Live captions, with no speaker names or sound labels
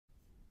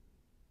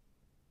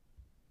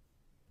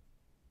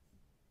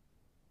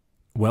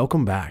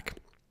Welcome back.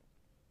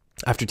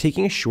 After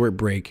taking a short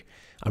break,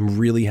 I'm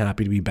really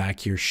happy to be back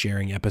here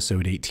sharing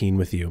episode 18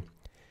 with you.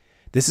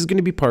 This is going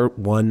to be part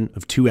one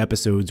of 2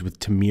 episodes with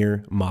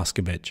Tamir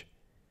Moscovic.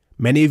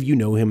 Many of you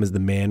know him as the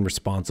man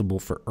responsible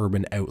for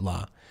Urban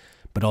Outlaw,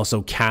 but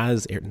also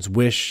Kaz, Ayrton's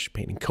Wish,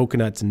 Painting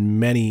Coconuts, and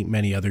many,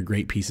 many other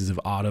great pieces of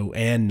auto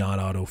and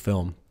non-auto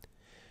film.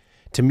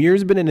 Tamir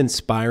has been an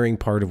inspiring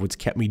part of what's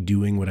kept me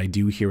doing what I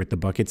do here at the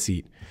Bucket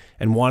Seat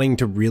and wanting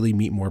to really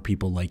meet more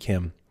people like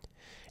him.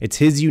 It's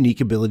his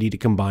unique ability to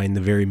combine the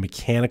very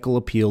mechanical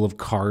appeal of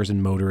cars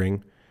and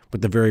motoring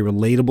with the very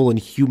relatable and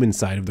human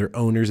side of their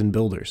owners and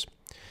builders.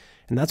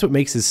 And that's what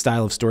makes his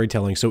style of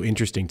storytelling so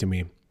interesting to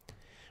me.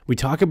 We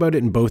talk about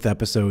it in both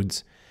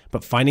episodes,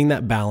 but finding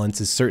that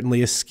balance is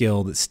certainly a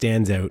skill that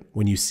stands out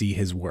when you see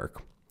his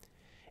work.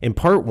 In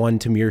part 1,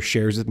 Tamir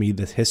shares with me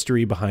the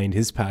history behind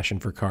his passion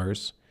for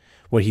cars,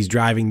 what he's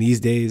driving these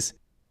days,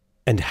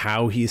 and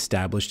how he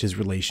established his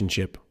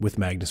relationship with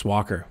Magnus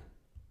Walker.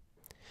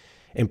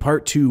 In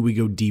part 2, we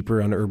go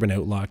deeper on Urban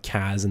Outlaw,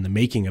 Kaz, and the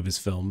making of his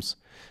films,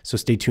 so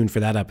stay tuned for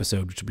that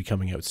episode, which will be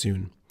coming out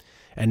soon.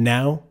 And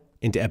now,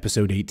 into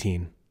episode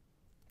 18.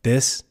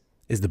 This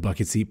is the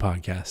Bucket Seat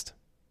Podcast.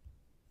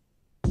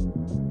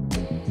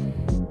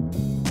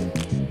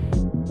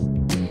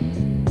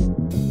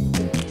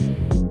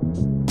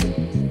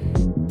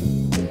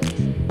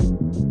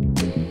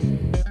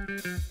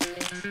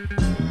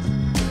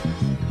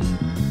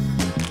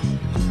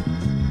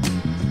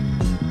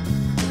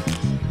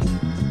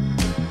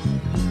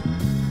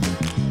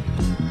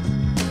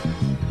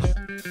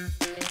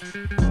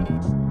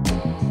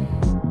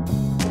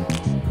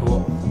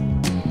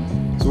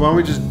 Why don't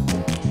we just,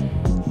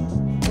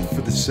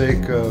 for the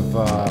sake of,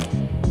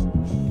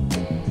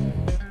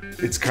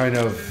 it's kind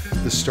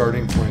of the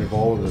starting point of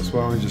all of this,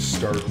 why don't we just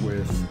start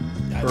with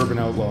Urban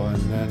Outlaw,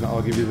 and then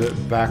I'll give you the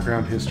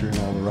background history and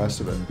all the rest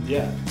of it.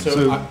 Yeah.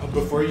 So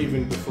before you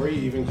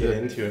even get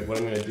into it, what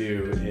I'm going to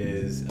do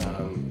is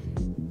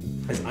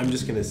I'm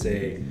just going to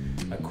say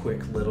a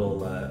quick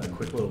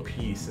little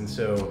piece, and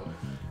so.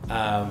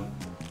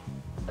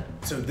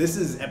 So this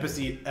is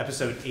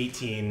episode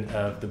 18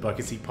 of the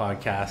Bucket Seat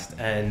Podcast,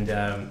 and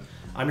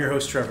I'm your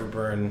host, Trevor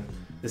Byrne.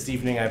 This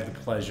evening I have the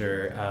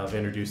pleasure of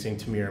introducing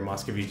Tamir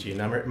Moscovic.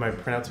 And am I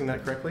pronouncing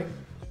that correctly?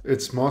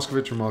 It's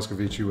Moscovic or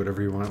Moscovici,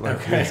 whatever you want.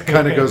 Okay. It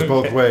kind of goes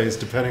both ways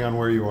depending on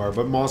where you are,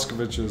 but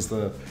Moscovic is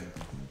the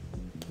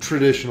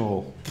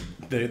traditional...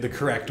 The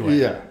correct way.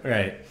 Yeah.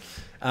 Right.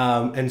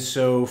 And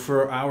so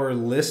for our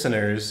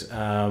listeners,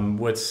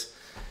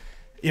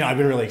 I've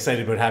been really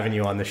excited about having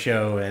you on the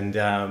show, and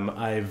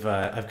I've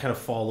kind of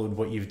followed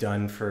what you've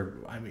done for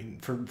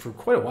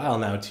quite a while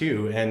now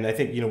too. And I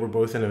think we're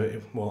both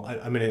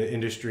I'm in an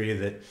industry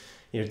that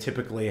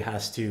typically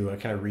has to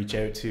kind of reach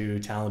out to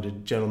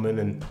talented gentlemen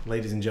and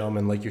ladies and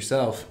gentlemen like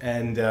yourself.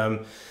 And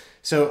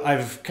so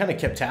I've kind of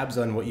kept tabs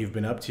on what you've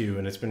been up to,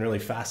 and it's been really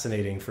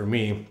fascinating for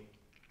me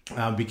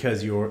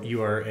because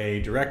you are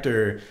a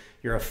director,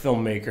 you're a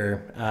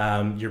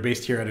filmmaker, you're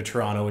based here out of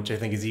Toronto, which I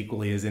think is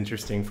equally as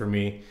interesting for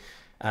me.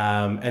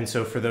 And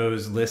so for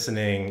those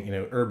listening,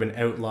 Urban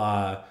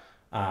Outlaw,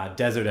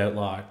 Desert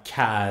Outlaw,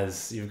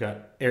 Kaz, you've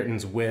got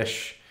Ayrton's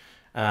Wish.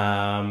 What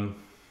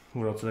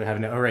else do I have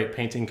now? All right,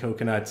 Painting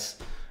Coconuts,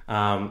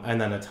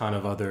 and then a ton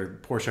of other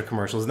Porsche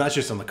commercials. And that's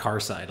just on the car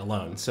side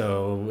alone.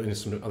 So and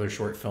some other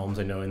short films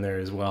I know in there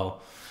as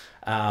well.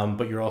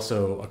 But you're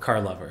also a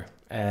car lover.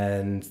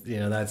 And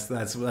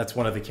that's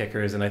one of the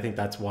kickers. And I think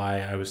that's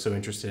why I was so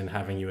interested in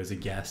having you as a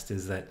guest,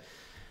 is that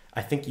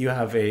I think you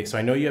have so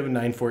I know you have a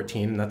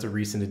 914, and that's a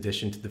recent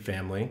addition to the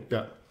family.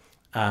 Yeah.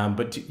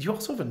 But do you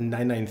also have a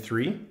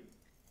 993?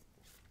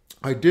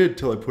 I did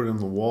till I put it in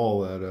the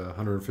wall at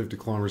 150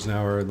 kilometers an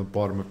hour in the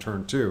bottom of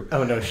turn 2.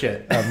 Oh, no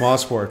shit. At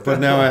Mossport. But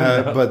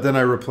now but then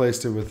I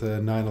replaced it with a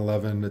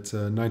 911. It's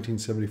a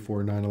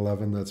 1974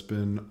 911 that's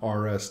been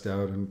RS'd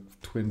out and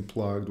twin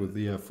plugged with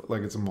the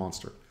like it's a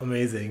monster.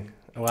 Amazing.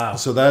 Wow.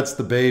 So that's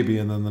the baby,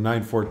 and then the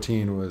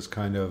 914 was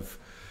kind of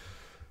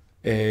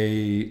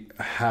a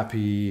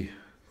happy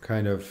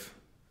kind of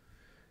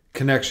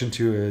connection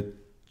to a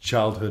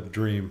childhood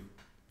dream.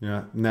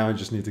 Yeah. Now I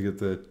just need to get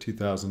the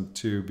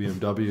 2002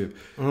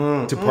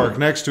 BMW to park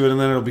next to it, and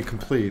then it'll be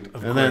complete.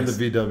 Of course. Then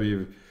the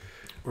VW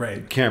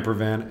camper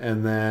van,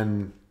 and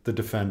then the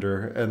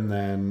Defender, and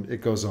then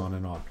it goes on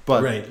and on.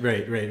 But right.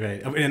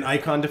 I mean, an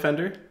Icon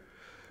Defender?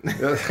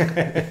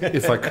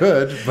 If I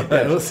could, but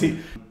yeah, we'll see.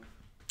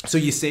 So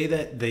you say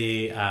that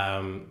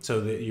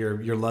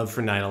your love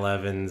for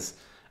 911s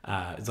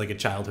it's like a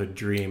childhood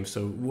dream.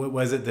 So what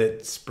was it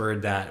that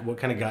spurred that? What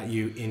kind of got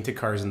you into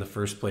cars in the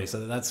first place?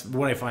 So that's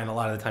what I find a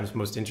lot of the times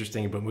most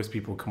interesting about most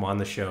people who come on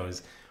the show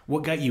is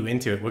what got you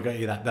into it? What got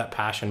you that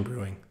passion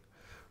brewing?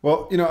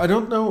 Well, I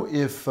don't know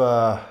if, it's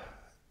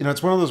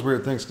one of those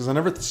weird things because I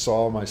never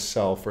saw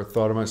myself or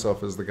thought of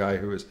myself as the guy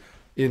who was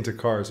into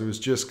cars. It was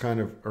just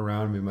kind of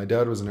around me. My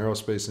dad was an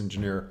aerospace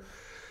engineer.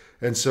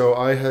 And so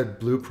I had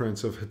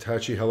blueprints of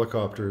Hitachi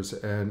helicopters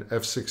and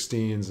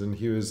F-16s, and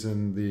he was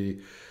in the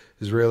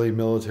Israeli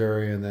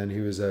military, and then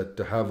he was at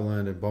de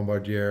Havilland and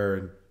Bombardier,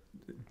 and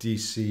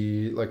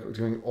DC, like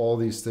doing all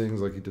these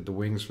things. Like he did the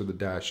wings for the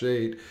Dash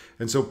 8.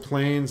 And so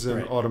planes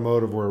and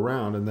automotive were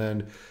around. And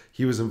then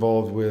he was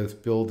involved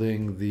with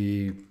building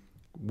the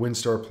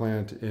Windstar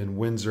plant in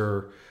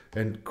Windsor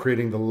and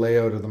creating the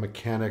layout of the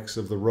mechanics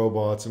of the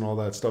robots and all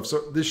that stuff.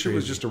 So this shit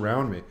was just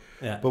around me.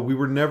 Yeah. But we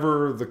were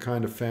never the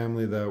kind of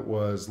family that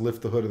was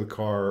lift the hood of the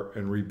car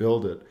and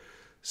rebuild it.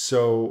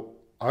 So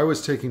I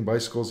was taking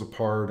bicycles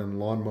apart and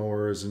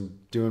lawnmowers and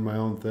doing my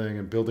own thing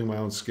and building my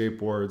own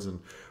skateboards and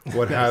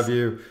what have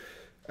you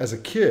as a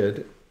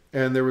kid.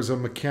 And there was a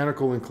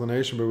mechanical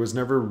inclination, but it was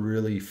never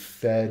really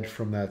fed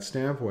from that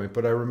standpoint.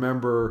 But I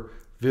remember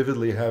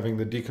vividly having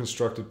the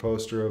deconstructed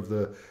poster of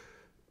the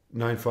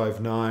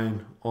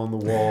 959 on the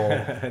wall.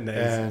 Nice.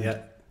 And,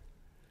 yeah.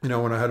 you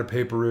know, when I had a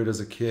paper route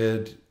as a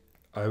kid,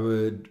 I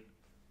would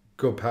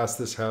go past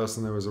this house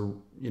and there was a,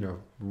 you know,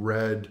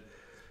 red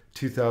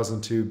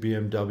 2002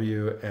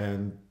 BMW,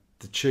 and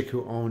the chick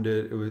who owned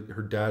it,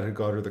 her dad had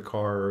got her the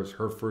car. It was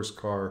her first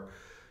car.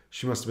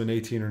 She must have been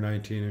 18 or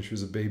 19, and she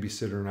was a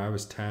babysitter, and I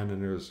was 10,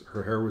 and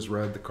her hair was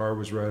red, the car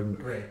was red,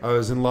 and I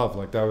was in love.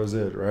 Like, that was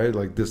it, right?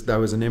 Like, that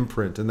was an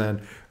imprint. And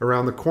then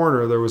around the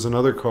corner, there was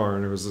another car,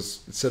 and it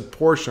said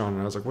Porsche on it.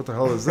 And I was like, what the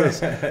hell is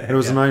this? And it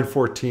was a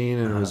 914,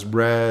 and it was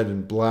red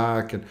and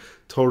black, and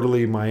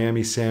totally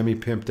Miami Sammy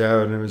pimped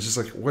out. And it was just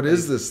like, what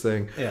is this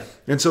thing? Yeah.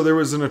 And so there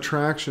was an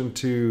attraction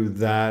to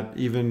that,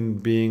 even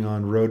being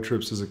on road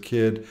trips as a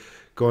kid,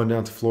 going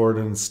down to Florida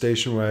in the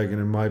station wagon,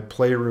 and my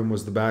playroom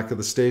was the back of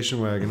the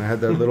station wagon. I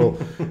had that little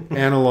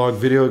analog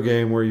video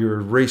game where you were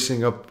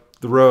racing up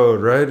the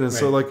road, right? And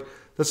so like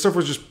that stuff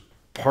was just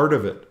part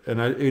of it. And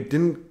it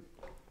didn't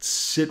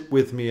sit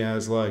with me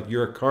as like,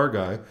 you're a car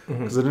guy,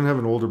 because I didn't have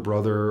an older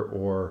brother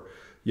or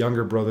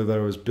younger brother that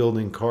I was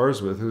building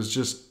cars with. It was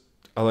just,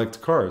 I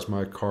liked cars.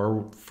 My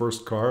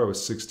first car, I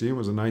was 16,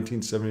 was a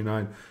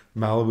 1979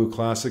 Malibu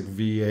Classic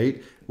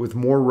V8 with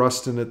more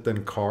rust in it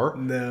than car.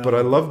 No. But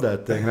I loved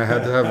that thing. I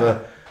had to have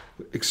a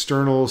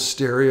external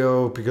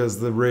stereo because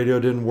the radio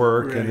didn't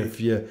work. Right. And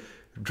if you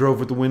drove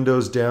with the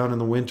windows down in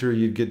the winter,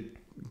 you'd get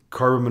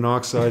carbon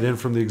monoxide in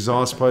from the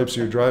exhaust pipes.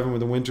 So you're driving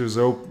with the windows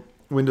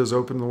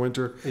open in the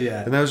winter.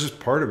 Yeah. And that was just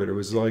part of it. It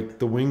was like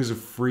the wings of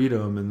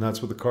freedom, and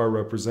that's what the car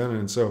represented.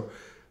 And so there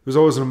was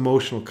always an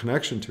emotional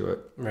connection to it.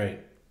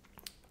 Right.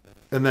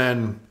 And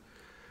then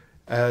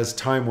as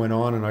time went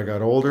on and I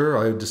got older,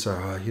 I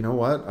decided, you know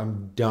what?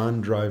 I'm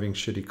done driving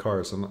shitty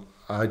cars. And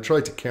I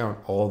tried to count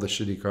all the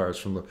shitty cars,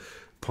 from the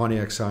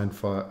Pontiac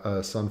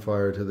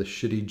Sunfire to the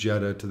shitty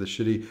Jetta to the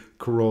shitty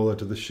Corolla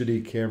to the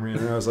shitty Camry.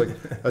 And I was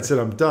like, that's it,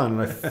 I'm done.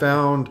 And I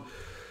found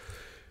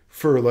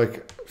for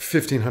like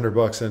 $1,500 a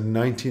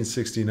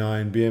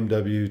 1969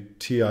 BMW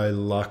TI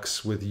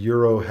Lux with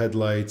Euro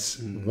headlights.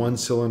 One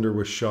cylinder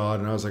was shot.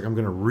 And I was like, I'm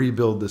going to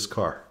rebuild this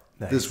car.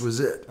 Nice. This was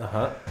it.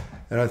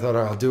 And I thought,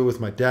 I'll do it with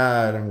my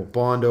dad and we'll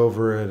bond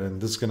over it and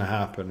this is going to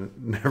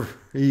happen.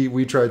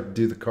 We tried to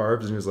do the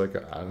carbs and he was like,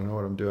 I don't know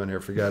what I'm doing here.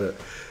 Forget it.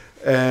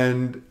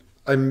 And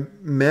I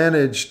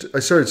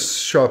started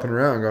shopping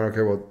around going,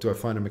 okay, well, do I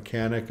find a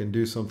mechanic and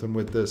do something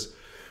with this?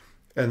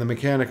 And the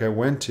mechanic I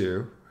went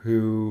to,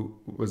 who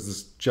was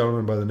this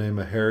gentleman by the name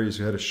of Harry's,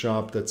 who had a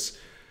shop that's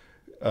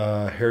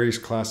Harry's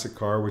Classic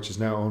Car, which is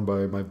now owned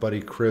by my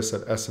buddy Chris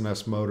at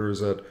S&S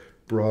Motors at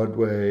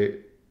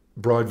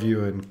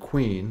Broadview and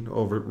Queen,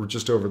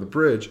 just over the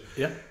bridge.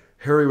 Yeah.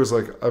 Harry was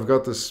like, I've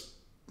got this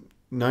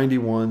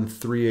 91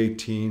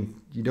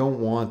 318. You don't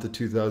want the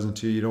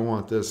 2002. You don't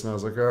want this. And I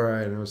was like, all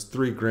right. And it was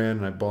 $3,000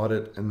 and I bought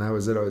it and that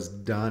was it. I was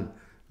done.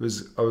 I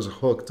was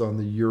hooked on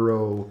the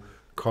Euro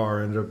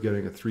car. I ended up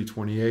getting a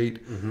 328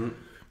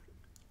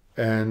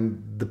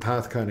 and the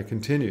path kind of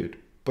continued.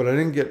 But I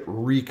didn't get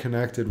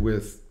reconnected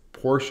with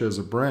Porsche as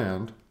a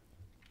brand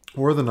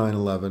or the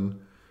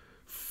 911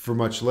 for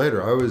much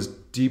later. I was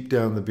deep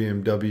down the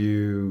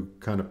BMW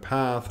kind of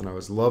path and I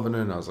was loving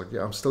it. And I was like,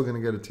 yeah, I'm still going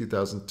to get a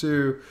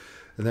 2002.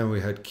 And then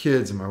we had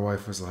kids and my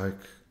wife was like,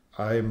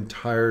 I'm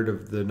tired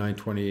of the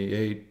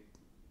 928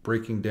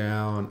 breaking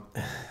down.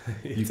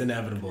 It's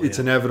inevitable. It's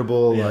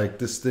inevitable. Yeah. Like,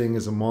 this thing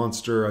is a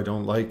monster. I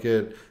don't like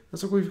it. I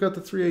was like, well, we've got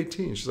the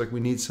 318. She's like, we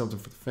need something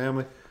for the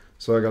family.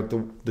 So I got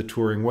the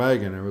touring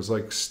wagon. It was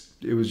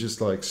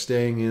just like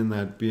staying in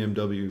that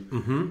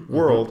BMW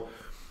world.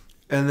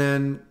 And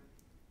then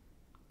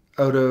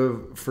out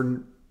of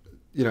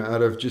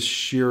just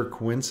sheer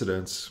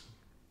coincidence,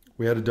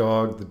 we had a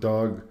dog. The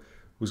dog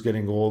was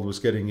getting old, was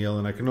getting ill,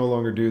 and I could no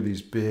longer do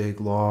these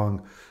big,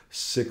 long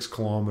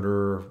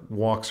 6-kilometer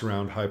walks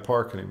around High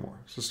Park anymore.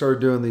 So I started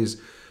doing these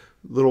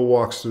little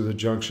walks through the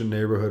Junction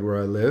neighborhood where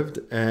I lived,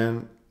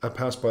 and I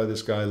passed by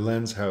this guy,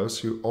 Len's house,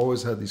 who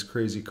always had these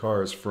crazy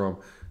cars, from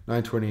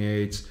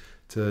 928s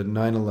to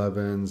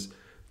 911s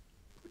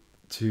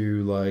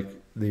to like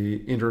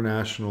the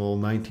international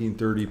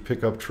 1930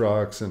 pickup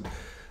trucks and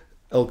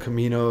El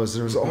Caminos.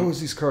 There was always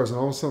these cars, and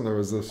all of a sudden there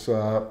was this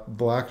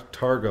black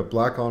Targa,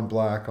 black on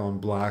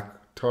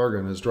black Targa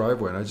in his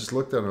driveway. And I just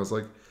looked at it and I was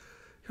like,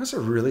 that's a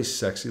really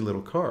sexy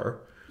little car.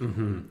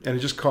 And it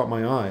just caught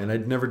my eye. And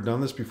I'd never done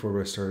this before,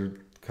 but I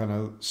started kind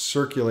of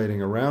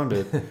circulating around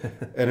it.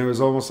 And it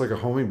was almost like a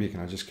homing beacon.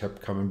 I just kept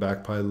coming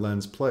back by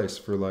Len's place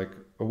for like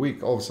a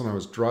week. All of a sudden I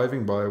was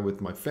driving by with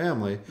my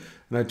family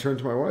and I'd turn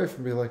to my wife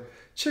and be like,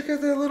 check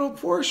out that little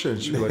Porsche.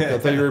 And she'd be like, I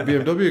thought you were a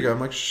BMW guy. I'm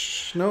like,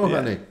 shh, no,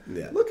 honey.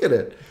 Yeah. Look at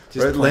it.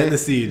 Just planting the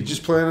seed.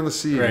 Just planting the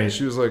seed. Right. And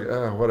she was like,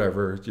 oh,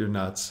 whatever, you're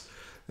nuts.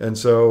 And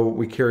so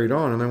we carried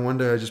on. And then one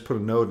day I just put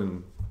a note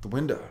in the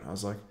window. And I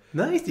was like,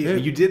 nice.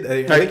 You did.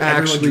 I think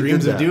everyone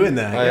dreams of doing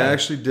that. I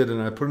actually did.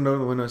 And I put a note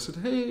in the window. I said,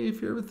 hey,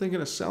 if you're ever thinking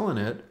of selling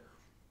it,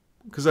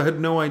 because I had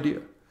no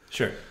idea.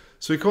 Sure.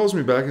 So he calls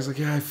me back. He's like,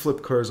 yeah, I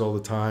flip cars all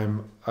the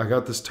time. I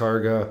got this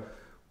Targa.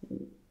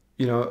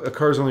 You know, a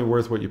car's only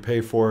worth what you pay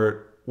for it.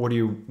 What do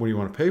you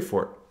want to pay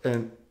for it?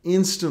 And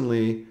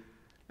instantly,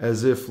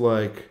 as if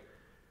like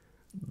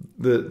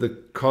the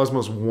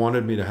cosmos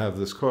wanted me to have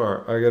this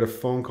car, I got a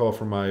phone call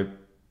from my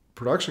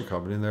production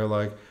company, and they're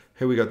like,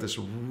 hey, we got this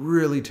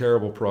really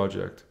terrible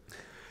project.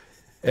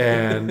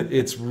 And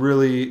it's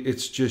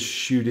just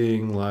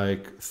shooting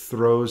like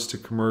throws to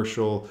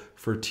commercial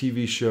for a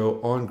TV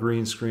show on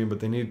green screen, but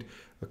they need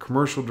a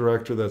commercial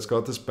director that's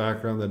got this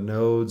background that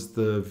knows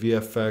the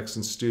VFX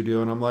and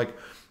studio. And I'm like,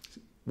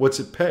 what's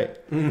it pay?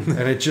 And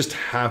it just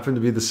happened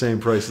to be the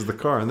same price as the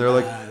car. And they're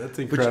like, that's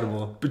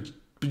incredible. But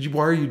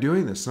why are you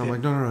doing this? And I'm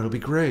like, no, it'll be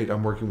great.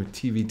 I'm working with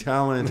TV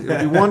talent. It'll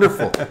be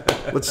wonderful.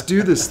 Let's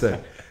do this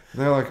thing.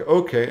 And they're like,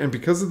 okay. And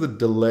because of the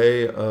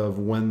delay of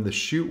when the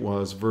shoot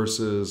was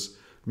versus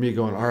me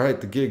going, all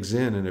right, the gig's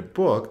in and it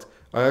booked,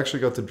 I actually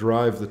got to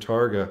drive the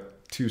Targa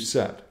to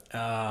set.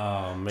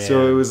 Oh, man.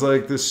 So it was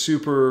like this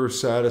super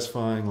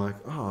satisfying, like,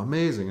 oh,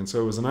 amazing. And so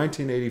it was a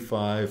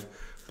 1985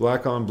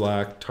 black on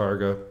black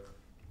Targa.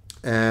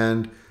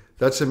 And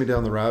that sent me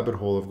down the rabbit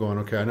hole of going,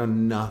 okay, I know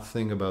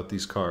nothing about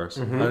these cars.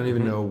 I didn't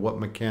even know what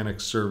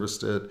mechanics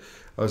serviced it.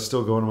 I was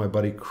still going to my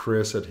buddy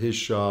Chris at his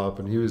shop,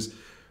 and he was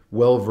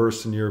well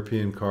versed in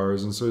European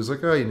cars. And so he's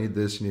like, oh, you need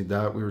this, you need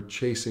that. We were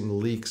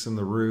chasing leaks in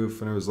the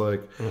roof, and it was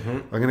like,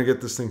 I'm going to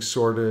get this thing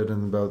sorted.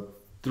 And about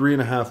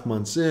 3.5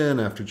 months in,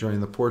 after joining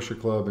the Porsche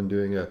Club and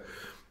doing a,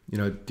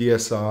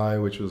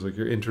 DSI, which was like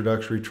your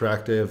introductory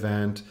track day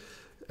event,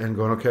 and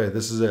going, okay,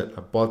 this is it.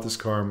 I bought this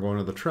car. I'm going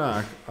to the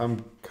track.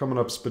 I'm coming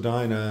up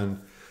Spadina,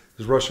 and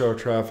there's rush hour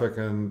traffic,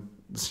 and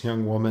this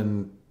young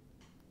woman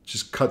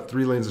just cut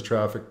 3 lanes of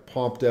traffic,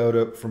 popped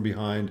out from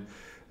behind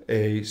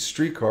a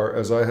streetcar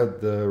as I had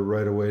the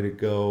right of way to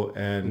go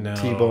and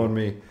T-bone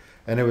me.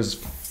 And it was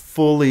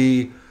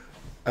fully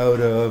out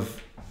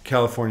of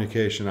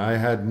Californication. I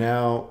had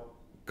now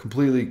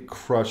completely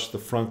crushed the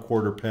front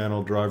quarter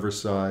panel,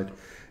 driver's side.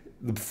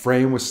 The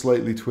frame was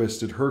slightly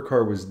twisted. Her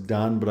car was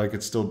done, but I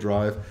could still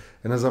drive.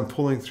 And as I'm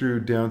pulling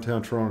through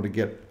downtown Toronto to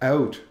get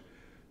out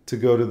to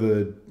go to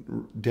the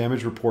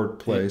damage report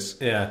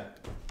place,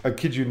 I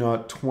kid you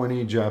not,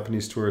 20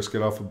 Japanese tourists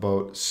get off a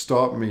boat,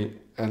 stop me,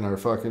 and are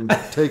fucking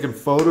taking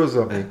photos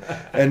of me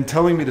and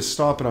telling me to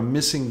stop. And I'm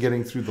missing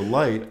getting through the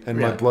light, and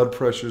my blood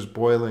pressure's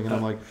boiling. And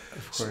I'm like,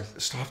 of course,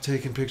 stop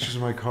taking pictures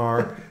of my car.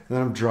 And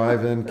then I'm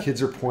driving.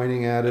 Kids are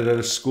pointing at it at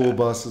a school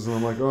buses, and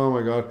I'm like, oh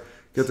my God.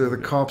 Get there, the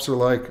cops are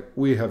like,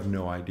 we have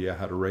no idea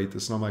how to rate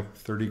this. And I'm like,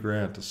 30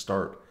 grand to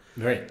start.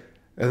 Right.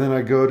 And then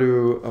I go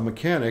to a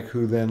mechanic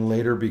who then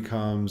later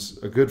becomes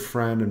a good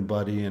friend and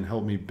buddy and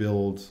helped me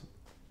build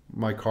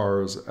my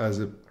cars as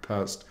it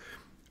passed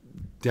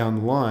down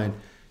the line.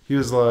 He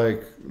was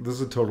like, this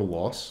is a total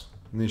loss.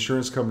 And the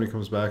insurance company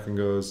comes back and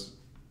goes,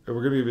 hey,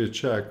 we're going to give you a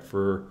check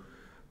for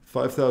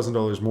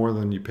 $5,000 more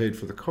than you paid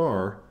for the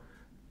car.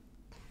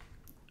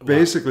 Wow.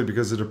 Basically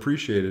because it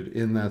appreciated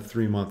in that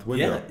 3-month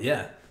window.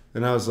 Yeah.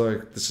 And I was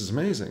like, this is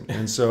amazing.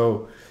 And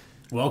so...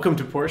 welcome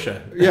to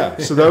Porsche. Yeah.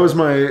 So that was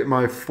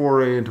my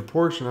foray into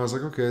Porsche. And I was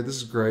like, okay, this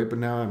is great. But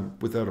now I'm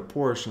without a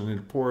Porsche. I need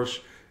a Porsche.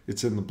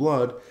 It's in the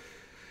blood.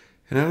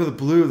 And out of the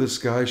blue, this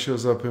guy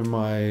shows up in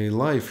my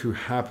life who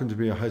happened to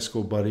be a high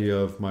school buddy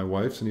of my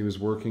wife's. And he was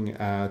working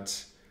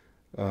at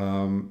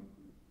an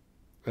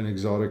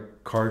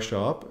exotic car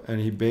shop. And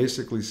he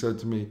basically said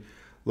to me,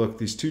 look,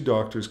 these 2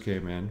 doctors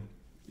came in,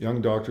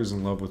 young doctors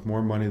in love with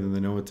more money than they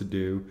know what to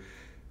do.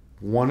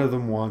 One of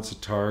them wants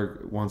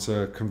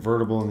a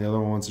convertible, and the other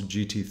one wants a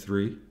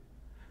GT3,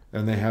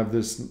 and they have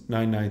this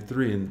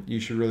 993, and you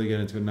should really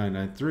get into a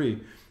 993.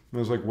 And I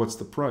was like, what's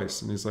the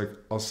price? And he's like,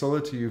 I'll sell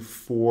it to you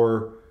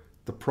for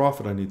the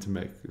profit I need to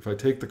make. If I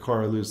take the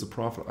car, I lose the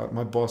profit.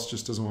 My boss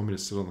just doesn't want me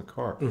to sit on the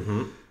car.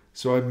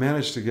 So I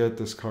managed to get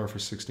this car for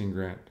 16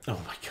 grand. Oh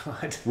my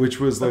God.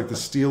 Which was like the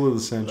steal of the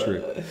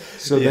century.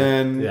 So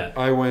then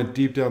I went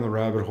deep down the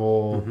rabbit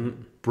hole.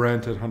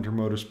 Brent at Hunter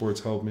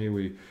Motorsports helped me.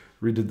 We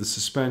redid the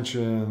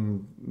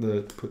suspension,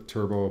 put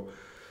turbo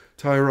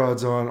tie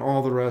rods on,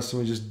 all the rest,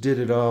 and we just did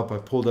it up. I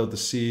pulled out the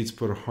seats,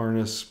 put a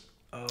harness,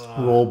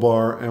 roll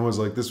bar, and was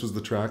like, this was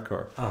the track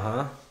car.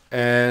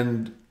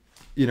 And,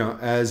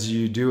 as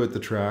you do at the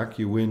track,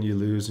 you win, you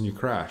lose, and you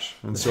crash.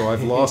 And so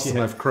I've lost and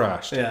I've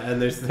crashed. Yeah,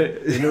 and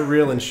there's no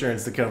real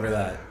insurance to cover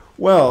that.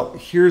 Well,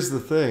 here's the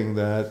thing,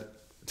 that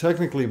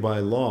technically by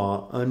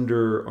law,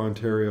 under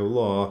Ontario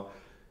law,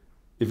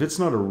 if it's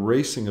not a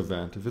racing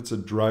event, if it's a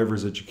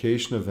driver's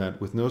education event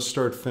with no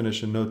start,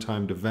 finish, and no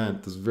timed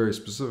event, this is very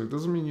specific,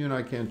 doesn't mean you and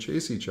I can't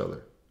chase each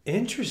other.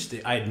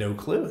 Interesting. I had no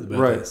clue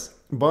about this.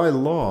 By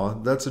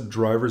law, that's a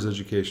driver's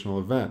educational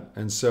event.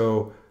 And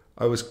so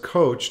I was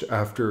coached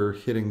after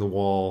hitting the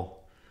wall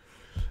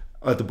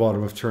at the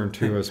bottom of turn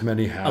 2, as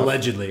many have.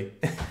 Allegedly.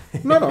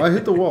 No, I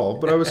hit the wall,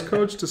 but I was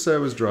coached to say I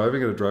was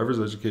driving at a driver's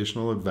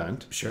educational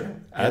event. Sure.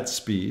 At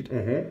speed.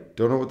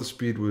 Don't know what the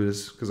speed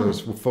was because I was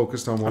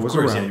focused on what was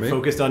Of course, around me.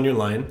 focused on your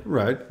line.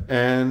 Right.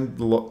 And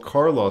the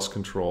car lost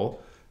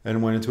control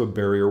and went into a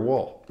barrier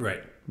wall.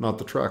 Right. Not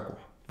the track wall.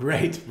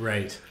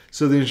 Right.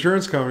 So the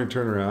insurance company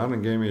turned around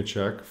and gave me a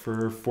check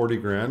for 40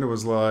 grand. It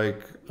was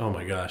like, Oh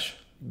my gosh.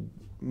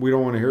 we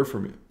don't want to hear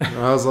from you. And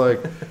I was like,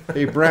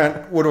 hey,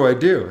 Brent, what do I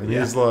do? And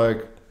he's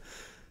like,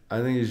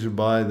 I think you should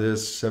buy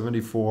this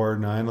 74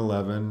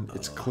 911.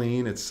 It's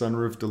clean. It's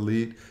sunroof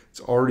delete.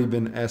 It's already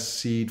been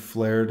SC'd,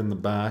 flared in the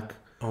back.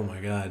 Oh my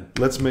God.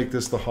 Let's make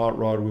this the hot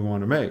rod we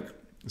want to make.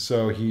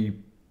 So he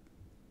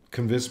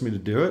convinced me to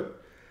do it.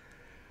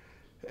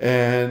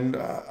 And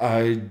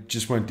I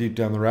just went deep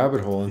down the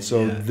rabbit hole. And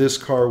so this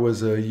car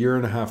was a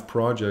 1.5-year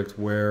project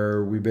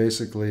where we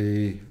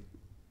basically,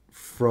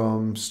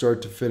 from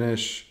start to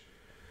finish,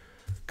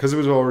 because it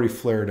was already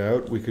flared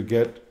out, we could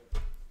get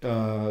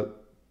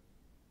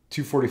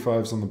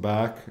 245s on the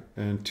back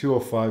and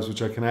 205s,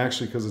 which I can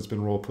actually, because it's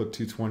been roll, put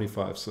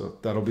 225. So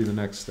that'll be the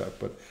next step.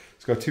 But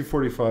it's got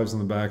 245s on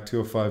the back,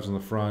 205s on the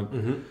front,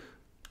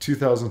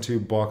 2002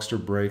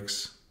 Boxster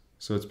brakes.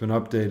 So it's been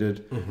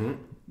updated.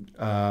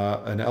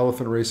 An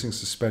Elephant Racing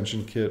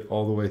suspension kit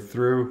all the way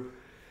through.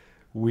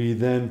 We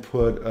then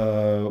put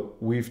a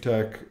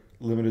WeaveTech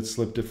limited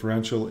slip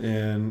differential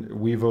in,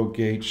 Weevo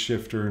gate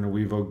shifter and a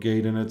Weevo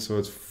gate in it, so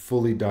it's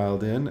fully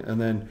dialed in.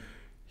 And then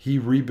he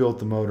rebuilt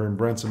the motor, and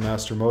Brent's a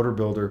master motor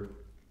builder.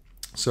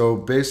 So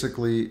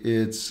basically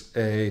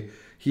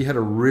he had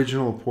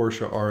original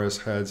Porsche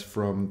RS heads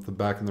from the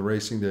back in the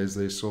racing days.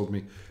 They sold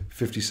me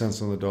 50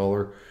 cents on the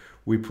dollar.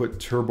 We put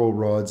turbo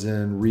rods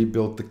in,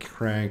 rebuilt the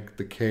crank,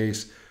 the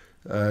case,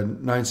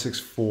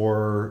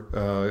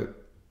 964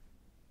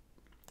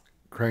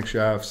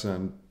 crankshafts,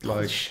 and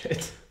like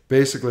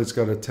basically it's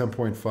got a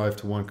 10.5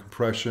 to 1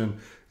 compression.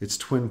 It's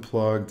twin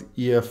plugged,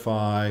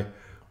 EFI,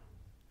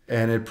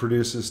 and it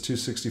produces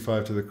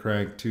 265 to the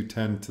crank,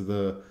 210 to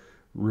the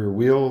rear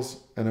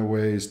wheels, and it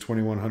weighs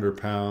 2,100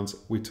 pounds.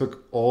 We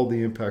took all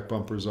the impact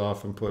bumpers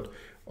off and put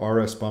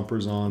RS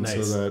bumpers on,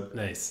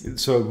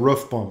 so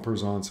roof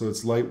bumpers on, so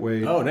it's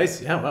lightweight. Oh,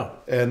 nice. Yeah, wow.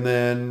 And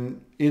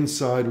then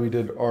inside we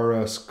did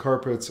RS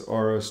carpets,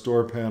 RS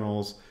door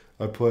panels.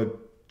 I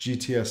put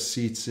GTS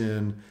seats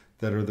in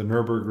that are the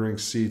Nürburgring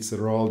seats that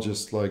are all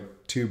just like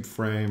tube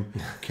frame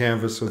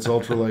canvas, so it's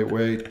ultra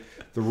lightweight.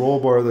 The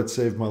roll bar that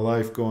saved my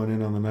life going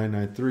in on the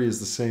 993 is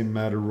the same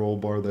Matter roll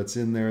bar that's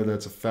in there.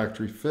 That's a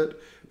factory fit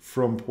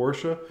from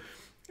Porsche.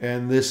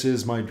 And this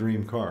is my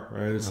dream car,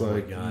 right? It's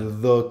like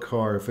the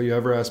car. If you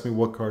ever ask me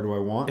what car do I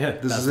want,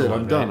 this is it.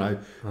 I'm done. I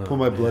put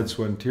my blood,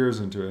 sweat, and tears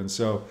into it. And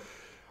so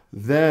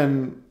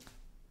then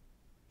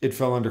it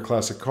fell under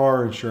classic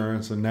car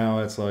insurance. And now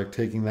it's like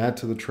taking that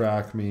to the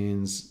track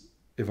means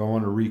if I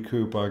want to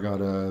recoup, I got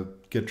to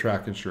get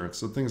track insurance.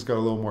 So things got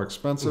a little more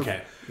expensive,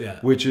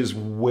 which is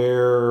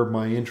where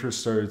my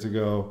interest started to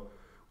go,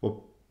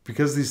 well,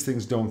 because these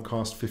things don't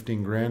cost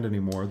 15 grand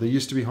anymore. They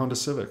used to be Honda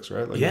Civics,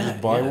 right? Like you just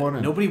buy one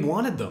and nobody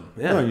wanted them.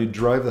 No, you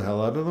drive the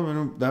hell out of them,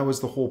 and that was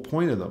the whole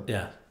point of them.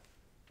 Yeah.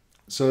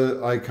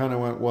 So I kind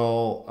of went,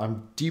 well,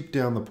 I'm deep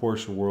down the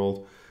Porsche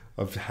world.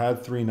 I've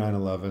had 3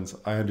 911s.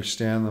 I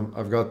understand them.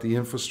 I've got the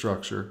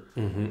infrastructure.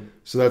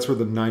 So that's where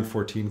the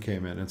 914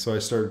 came in. And so I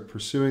started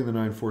pursuing the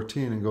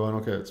 914 and going,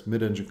 okay, it's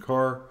mid-engine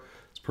car.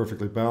 It's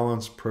perfectly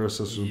balanced.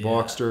 Predecessor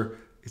Boxster.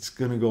 It's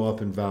going to go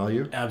up in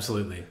value.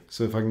 Absolutely.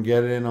 So if I can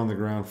get it in on the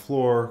ground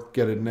floor,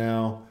 get it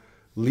now,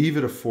 leave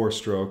it a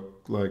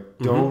 4-stroke, like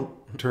don't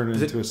turn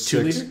it into a 6.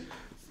 2 liter?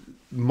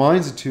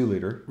 Mine's a 2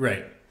 liter.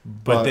 Right.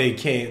 But they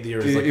came.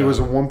 It was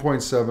a 1.7,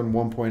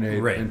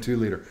 1.8, and 2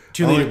 liter.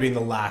 2 liter being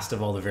the last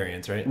of all the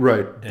variants, right?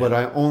 Right. Yeah. But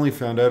I only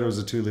found out it was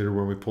a 2 liter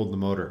when we pulled the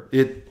motor.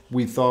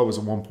 We thought it was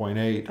a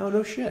 1.8. Oh,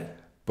 no shit.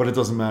 But it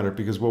doesn't matter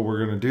because what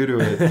we're going to do to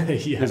it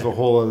is a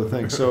whole other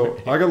thing. So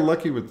I got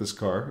lucky with this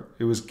car.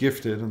 It was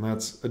gifted, and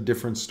that's a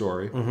different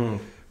story.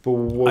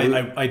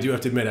 But I do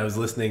have to admit, I was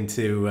listening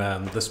to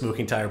the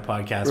Smoking Tire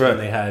podcast when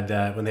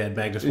they had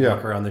Magnus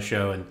Walker on the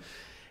show, and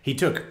he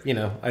took,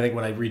 I think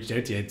when I reached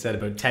out to you, it said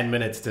about 10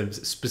 minutes to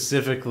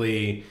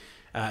specifically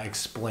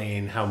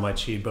explain how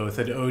much he both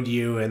had owed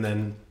you, and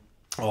then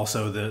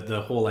also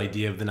the whole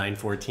idea of the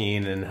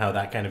 914 and how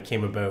that kind of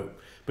came about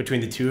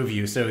between the two of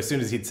you. So as soon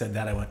as he'd said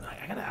that, I went,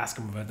 I got to ask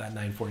him about that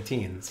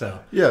 914.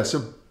 So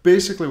so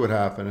basically what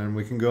happened, and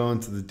we can go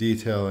into the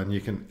detail, and you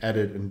can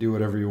edit and do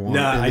whatever you want.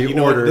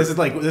 This is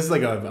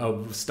like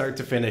a start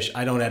to finish.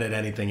 I don't edit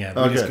anything out.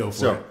 We just go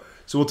for it.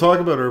 So we'll talk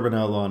about Urban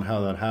Outlaw and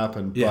how that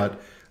happened.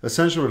 But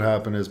essentially what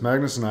happened is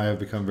Magnus and I have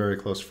become very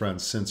close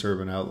friends since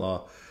Urban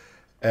Outlaw.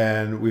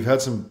 And we've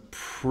had some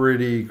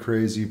pretty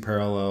crazy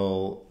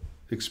parallel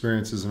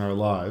experiences in our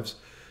lives.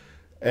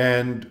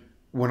 And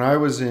when I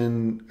was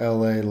in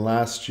LA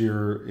last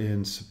year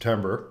in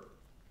September,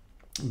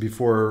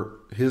 before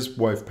his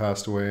wife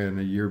passed away and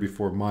a year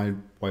before my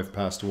wife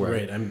passed away.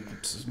 Right. I'm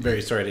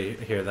very sorry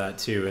to hear that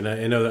too. And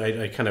I know that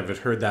I kind of had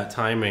heard that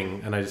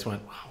timing and I just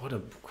went, wow, what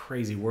a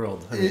crazy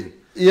world. I mean,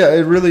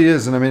 it really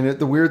is. And I mean,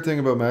 the weird thing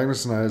about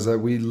Magnus and I is that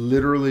we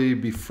literally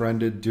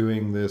befriended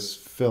doing this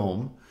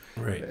film.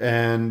 right.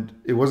 And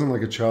it wasn't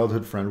like a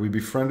childhood friend. We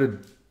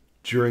befriended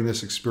during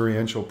this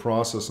experiential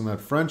process, and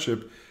that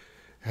friendship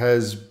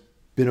has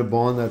been a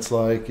bond that's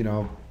like, you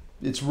know,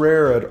 it's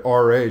rare at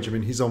our age. I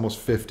mean, he's almost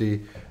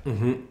 50.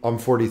 I'm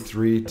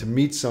 43. To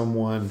meet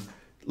someone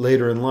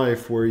later in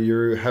life where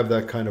you have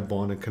that kind of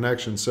bond and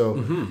connection.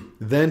 So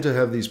then to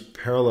have these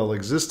parallel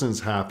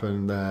existences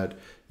happen that,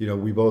 you know,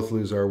 we both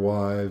lose our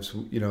wives,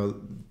 you know,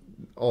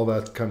 all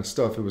that kind of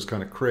stuff. It was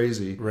kind of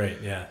crazy. Right.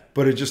 Yeah.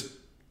 But it just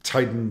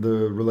tightened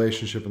the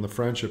relationship and the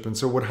friendship. And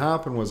so what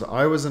happened was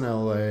I was in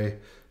LA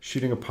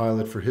shooting a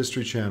pilot for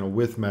History Channel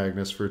with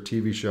Magnus for a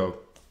TV show.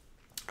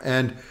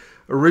 And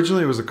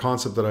originally it was a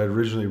concept that I had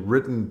originally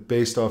written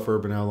based off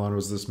Urban Outlaw. It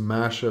was this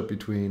mashup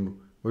between,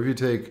 what if you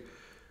take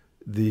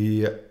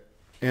the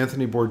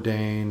Anthony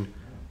Bourdain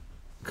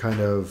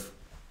kind of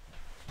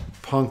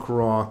punk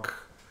rock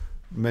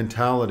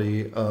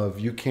mentality of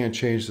you can't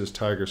change this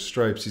tiger's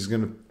stripes. He's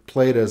going to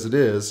play it as it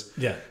is.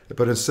 Yeah.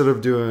 But instead of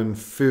doing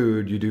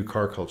food, you do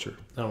car culture.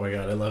 Oh my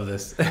God. I love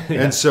this.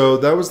 And so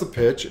that was the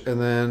pitch.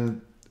 And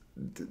then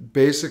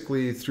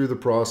basically through the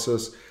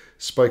process,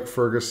 Spike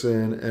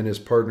Ferguson and his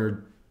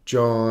partner,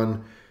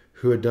 John,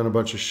 who had done a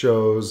bunch of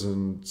shows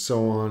and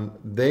so on,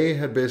 they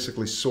had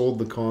basically sold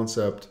the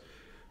concept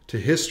to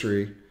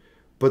History,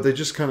 but they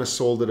just kind of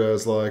sold it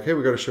as like, hey,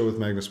 we got a show with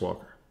Magnus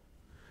Walker.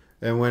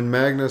 And when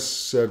Magnus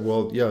said,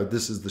 well, yeah,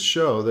 this is the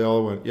show, they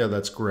all went, yeah,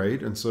 that's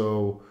great. And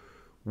so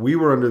we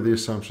were under the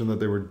assumption that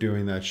they were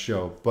doing that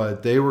show,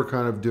 but they were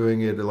kind of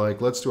doing it like,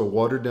 let's do a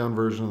watered down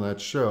version of that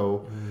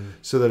show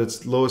so that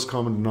it's lowest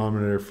common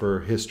denominator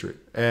for History.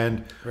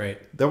 And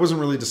that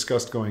wasn't really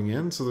discussed going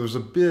in. So there was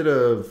a bit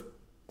of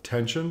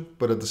tension,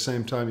 but at the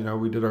same time, you know,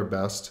 we did our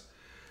best.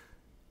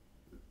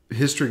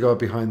 History got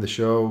behind the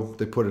show.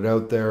 They put it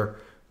out there,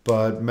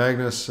 but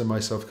Magnus and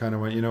myself kind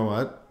of went, you know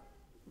what?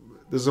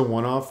 This is a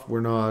one-off.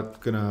 We're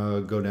not going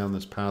to go down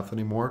this path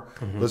anymore.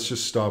 Let's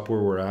just stop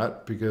where we're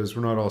at because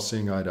we're not all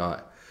seeing eye to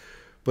eye.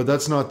 But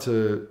that's not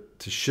to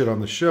shit on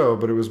the show,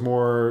 but it was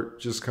more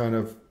just kind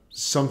of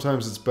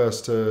sometimes it's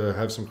best to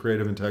have some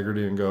creative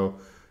integrity and go,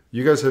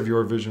 you guys have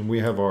your vision, we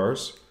have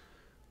ours.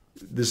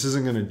 This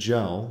isn't going to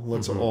gel.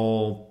 Let's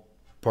all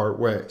part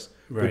ways.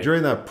 Right. But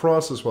during that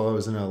process, while I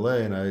was in LA,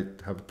 and I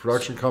have a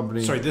production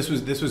company. Sorry, this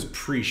was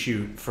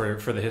pre-shoot for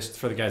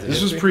the guys.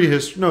 This was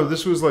pre-history. No,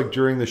 this was like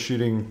during the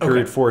shooting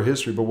period for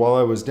History. But while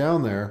I was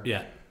down there,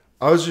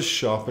 I was just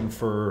shopping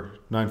for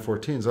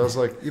 914s. I was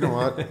like, you know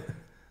what?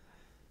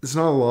 It's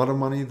not a lot of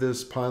money,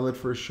 this pilot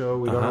for a show.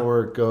 We don't know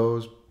where it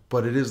goes,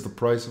 but it is the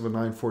price of a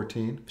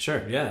 914.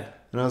 Sure, yeah.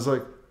 And I was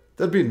like,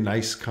 that'd be a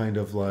nice kind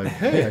of like,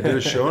 hey, I did a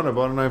show and I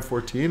bought a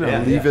 914.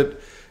 I'll leave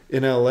it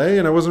in LA,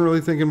 and I wasn't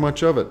really thinking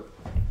much of it.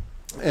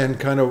 And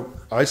kind of,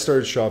 I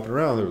started shopping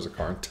around. There was a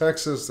car in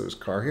Texas. There was a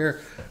car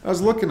here. I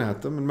was looking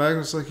at them, and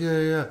Magnus was like,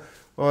 yeah.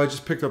 Oh, I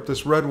just picked up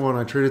this red one.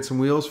 I traded some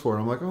wheels for it.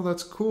 I'm like, oh,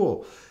 that's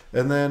cool.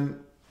 And then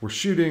we're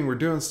shooting, we're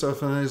doing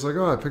stuff, and then he's like,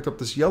 oh, I picked up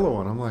this yellow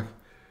one. I'm like,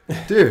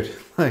 dude,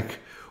 like,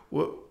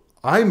 well,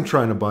 I'm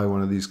trying to buy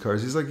one of these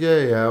cars. He's like,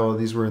 yeah, well,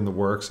 these were in the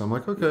works. I'm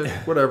like, okay,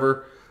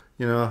 whatever.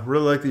 You know,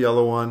 really like the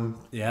yellow one.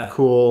 Yeah.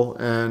 Cool.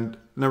 And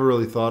never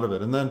really thought of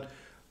it. And then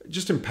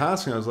just in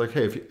passing, I was like,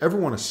 hey, if you ever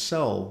want to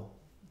sell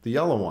the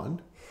yellow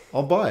one,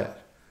 I'll buy it.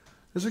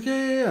 It's like,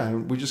 yeah.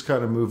 And we just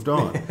kind of moved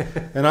on.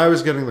 And I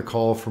was getting the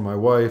call from my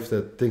wife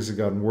that things had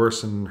gotten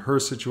worse in her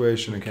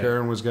situation, and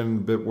Karen was getting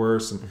a bit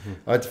worse. And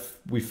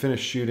we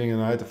finished shooting, and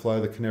I had to fly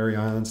to the Canary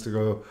Islands to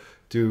go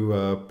do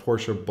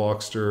Porsche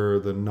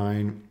Boxster,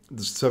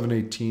 the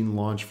 718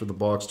 launch for the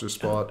Boxster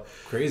spot.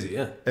 Crazy,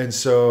 yeah. And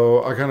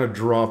so I kind of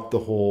dropped the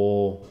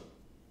whole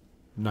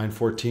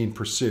 914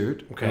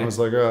 pursuit. Okay. And I was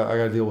like, I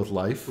got to deal with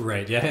life.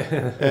 Right,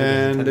 yeah.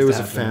 And it was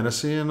a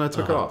fantasy, and I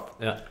took off.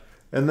 Yeah.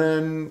 And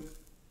then,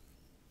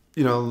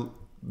 you know,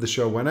 the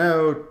show went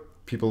out,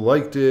 people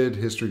liked it,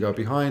 History got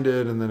behind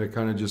it, and then it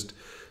kind of just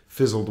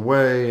fizzled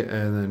away,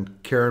 and then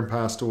Karen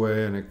passed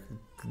away, and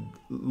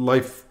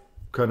life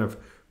kind of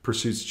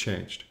pursuits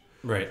changed.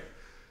 Right.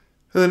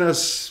 And then as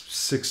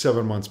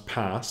 6-7 months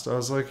passed, I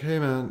was like, hey,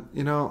 man,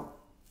 you know,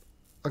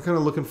 I'm kind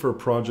of looking for a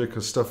project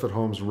because stuff at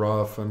home's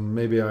rough, and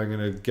maybe I'm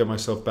going to get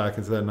myself back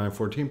into that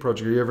 914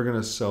 project. Are you ever going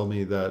to sell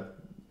me that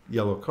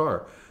yellow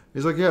car?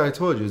 He's like, yeah, I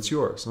told you, it's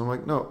yours. And I'm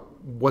like, no,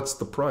 what's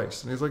the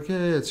price? And he's like, yeah,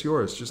 it's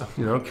yours. Just,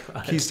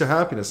 keys to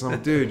happiness. And I'm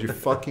like, dude, you're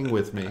fucking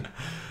with me.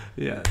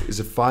 Yeah. Is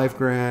it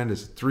 $5,000?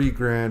 Is it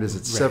 $3,000? Is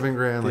it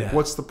 $7,000? Like,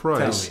 what's the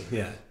price? Tell me.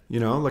 Yeah. You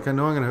know, like, I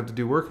know I'm going to have to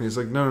do work. And he's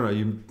like, no,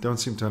 you don't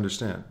seem to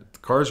understand. The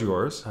car's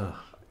yours.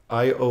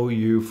 I owe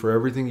you for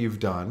everything you've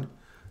done.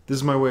 This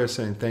is my way of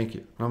saying thank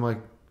you. And I'm like,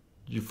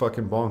 you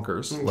fucking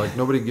bonkers. Like,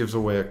 nobody gives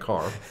away a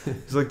car.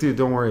 He's like, dude,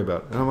 don't worry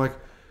about it. And I'm like,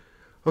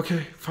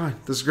 okay, fine,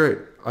 this is great.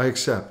 I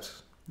accept.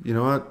 You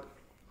know what?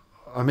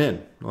 I'm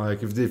in.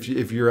 Like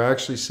if you're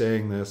actually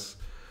saying this,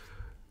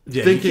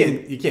 Yeah,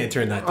 thinking you can't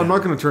turn that down. I'm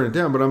not going to turn it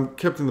down, but I'm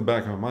kept in the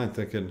back of my mind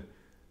thinking,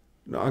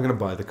 no, I'm going to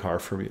buy the car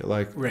from you.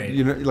 Like, right.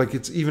 you know, like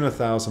it's even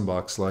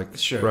 $1,000, like,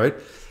 sure. Right.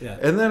 Yeah.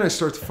 And then I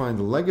start to find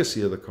the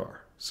legacy of the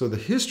car. So the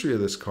history of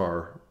this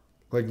car,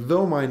 like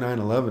though my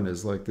 911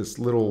 is like this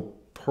little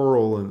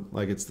pearl and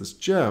like it's this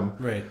gem,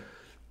 right.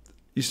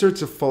 You start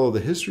to follow the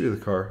history of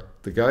the car.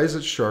 The guys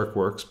at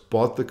Sharkworks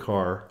bought the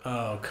car.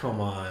 Oh, come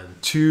on.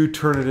 To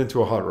turn it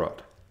into a hot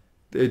rod.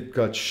 It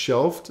got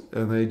shelved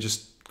and they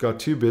just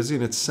got too busy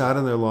and it sat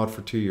in their lot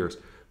for 2 years.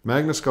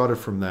 Magnus got it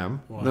from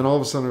them. Wow. Then all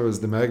of a sudden it was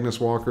the Magnus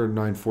Walker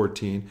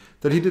 914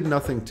 that he did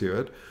nothing to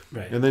it.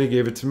 Right. And then he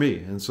gave it to me.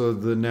 And so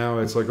now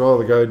it's like, oh,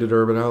 the guy did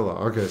Urban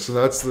Outlaw. Okay, so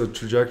that's the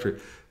trajectory.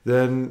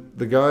 Then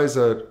the guys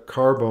at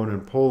Carbone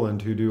in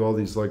Poland who do all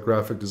these like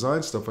graphic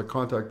design stuff, I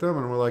contact them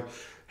and we're like,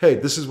 hey,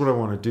 this is what I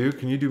want to do.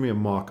 Can you do me a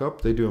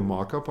mock-up? They do a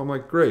mock-up. I'm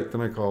like, great. Then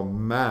I call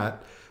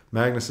Matt,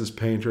 Magnus's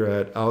painter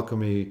at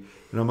Alchemy.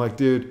 And I'm like,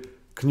 dude,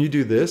 can you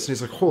do this? And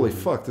he's like, holy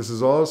fuck, this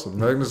is awesome.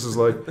 Magnus is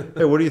like,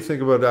 hey, what do you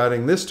think about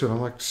adding this to it?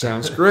 I'm like,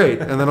 sounds great.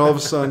 And then all of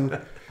a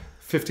sudden,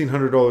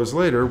 $1,500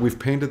 later, we've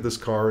painted this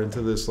car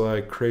into this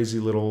like crazy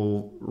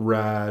little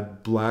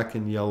rad black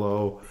and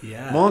yellow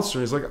monster.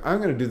 And he's like, I'm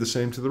going to do the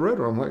same to the red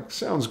one. I'm like,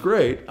 sounds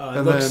great. Oh,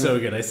 it looks so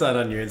good. I saw it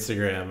on your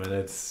Instagram, and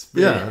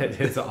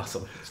it's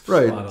awesome. It's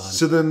right.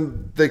 So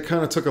then they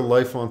kind of took a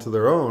life onto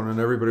their own, and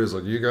everybody was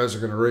like, you guys are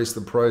going to raise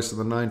the price of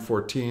the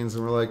 914s.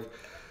 And we're like,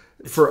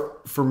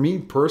 for me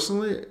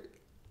personally,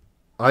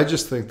 I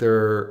just think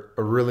they're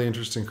a really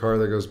interesting car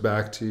that goes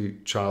back to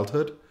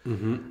childhood.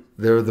 Mm-hmm.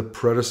 They're the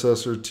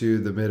predecessor to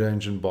the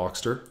mid-engine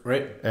Boxster,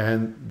 right,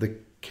 and the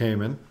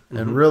Cayman. Mm-hmm.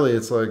 And really,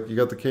 it's like you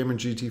got the Cayman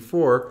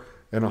GT4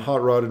 and a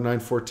hot rod in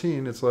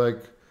 914. It's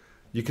like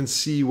you can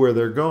see where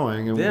they're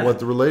going and what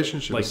the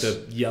relationship is.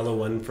 Like the yellow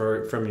one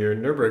from your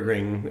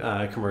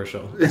Nürburgring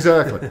commercial.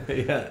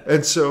 Exactly. Yeah.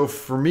 And so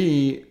for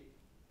me,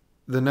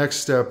 the next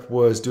step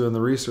was doing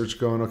the research,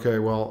 going, okay,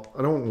 well,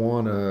 I don't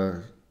want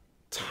a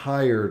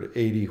tired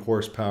 80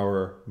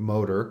 horsepower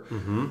motor.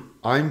 Mm-hmm.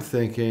 I'm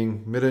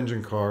thinking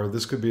mid-engine car,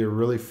 this could be a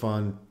really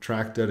fun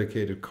track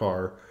dedicated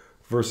car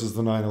versus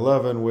the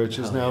 911, which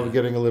is now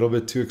getting a little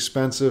bit too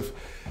expensive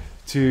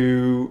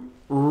to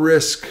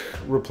risk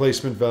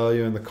replacement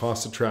value and the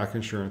cost of track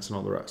insurance and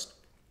all the rest.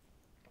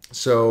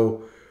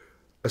 So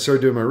I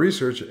started doing my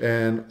research,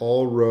 and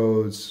all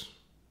roads,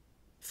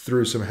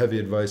 through some heavy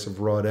advice of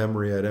Rod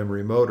Emery at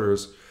Emery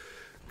Motors,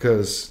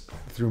 because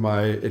through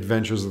my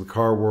adventures of the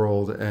car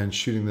world and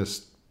shooting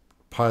this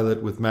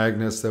pilot with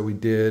Magnus that we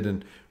did,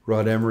 and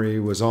Rod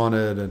Emery was on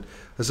it, and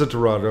I said to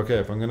Rod, okay,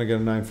 if I'm going to get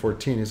a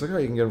 914, he's like, oh,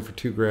 you can get them for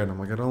 $2,000. I'm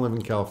like, I don't live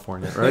in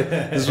California, right?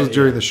 This was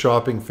during the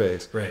shopping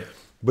phase. Right.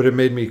 But it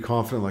made me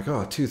confident, like,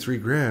 oh,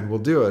 $2,000-3,000, we'll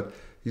do it.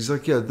 He's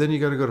like, yeah, then you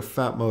got to go to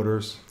Fat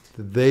Motors.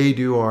 They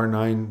do our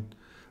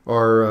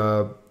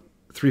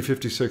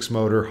 356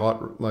 motor,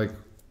 hot, like,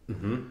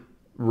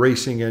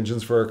 racing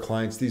engines for our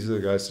clients. These are the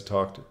guys to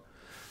talk to.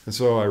 And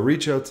so I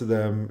reach out to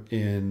them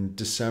in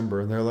December,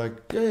 and they're like,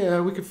 yeah,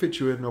 we can fit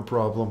you in, no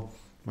problem.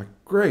 I'm like,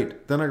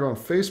 great. Then I go on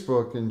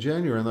Facebook in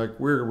January, and like,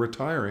 we're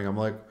retiring. I'm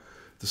like,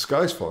 the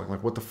sky's falling. I'm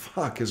like, what the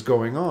fuck is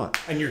going on?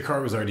 And your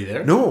car was already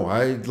there? No,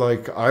 I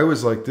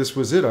was like, this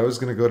was it. I was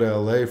going to go to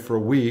LA for a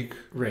week.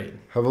 Right.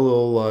 Have a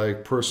little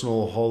like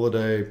personal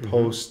holiday,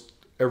 post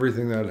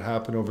everything that had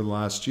happened over the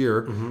last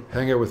year.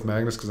 Hang out with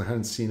Magnus because I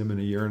hadn't seen him in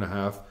a year and a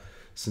half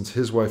since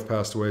his wife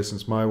passed away,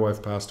 since my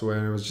wife passed away.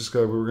 And it was just,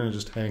 we were going to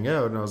just hang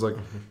out. And I was like,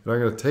 I'm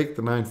going to take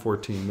the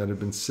 914 that had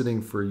been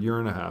sitting for a year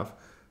and a half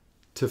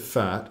to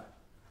Fat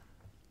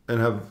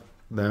and have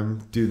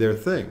them do their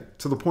thing,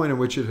 to the point in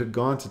which it had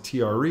gone to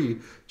TRE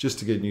just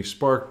to get new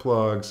spark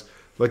plugs.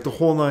 Like the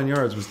whole 9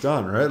 yards was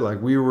done, right?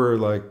 Like we were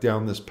like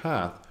down this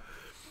path.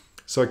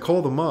 So I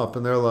called them up,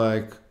 and they're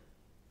like,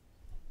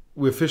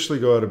 we officially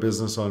go out of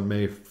business on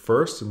May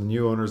 1st, and the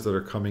new owners that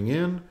are coming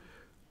in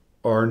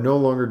are no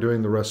longer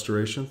doing the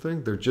restoration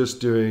thing. They're just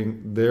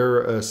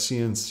they're a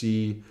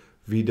CNC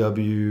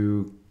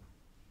VW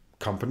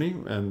company,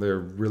 and they're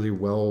really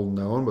well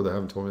known, but they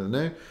haven't told me the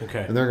name.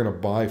 Okay. And they're going to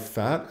buy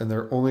Fat, and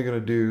they're only going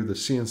to do the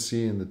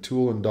CNC and the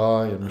tool and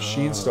die and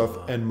machine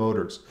stuff and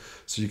motors.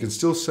 So you can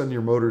still send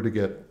your motor to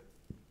get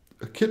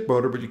a kit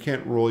motor, but you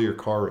can't roll your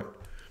car in.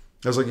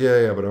 I was like,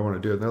 yeah, but I want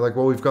to do it. And they're like,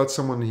 well, we've got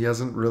someone, he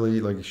hasn't really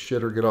like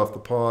shit or get off the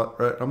pot,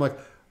 right? I'm like,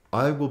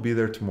 I will be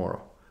there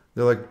tomorrow.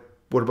 They're like,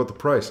 what about the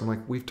price? I'm like,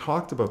 we've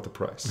talked about the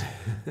price.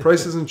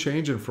 Price isn't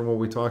changing from what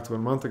we talked about a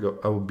month ago.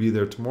 I will be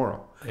there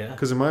tomorrow. Yeah.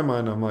 Because in my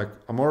mind, I'm like,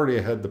 I'm already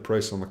ahead the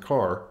price on the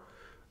car.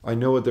 I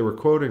know what they were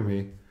quoting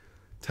me.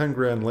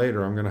 $10,000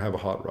 later, I'm going to have a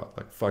hot rod.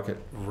 Like, fuck it.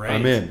 Right.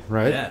 I'm in,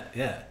 right? Yeah,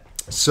 yeah.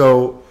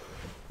 So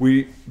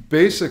we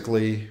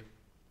basically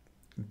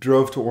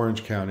drove to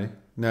Orange County.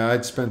 Now,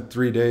 I'd spent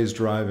 3 days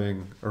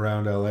driving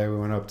around LA. We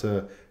went up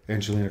to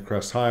Angelina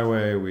Crest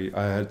Highway.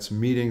 I had some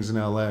meetings in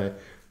LA,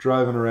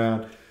 driving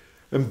around.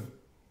 And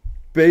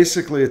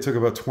basically, it took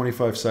about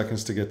 25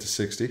 seconds to get to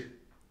 60.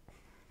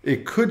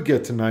 It could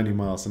get to 90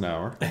 miles an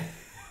hour.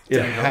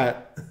 It had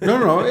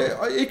no.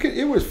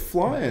 It was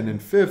flying in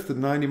fifth at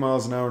 90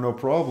 miles an hour, no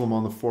problem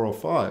on the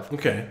 405.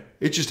 Okay.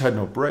 It just had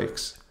no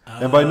brakes,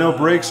 and by no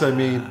brakes I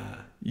mean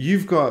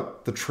you've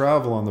got the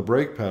travel on the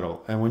brake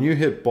pedal, and when you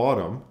hit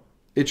bottom,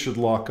 it should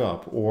lock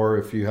up. Or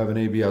if you have an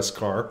ABS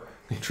car,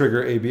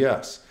 trigger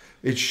ABS.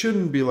 It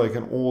shouldn't be like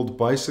an old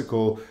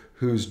bicycle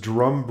whose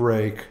drum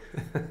brake,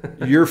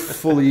 you're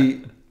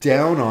fully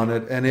down on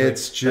it, and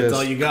it's just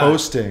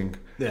coasting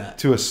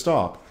to a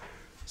stop.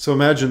 So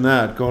imagine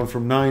that, going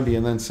from 90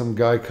 and then some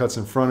guy cuts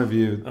in front of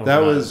you. That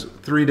was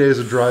 3 days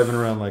of driving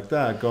around like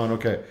that, going,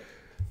 okay,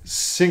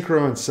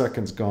 synchro in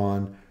seconds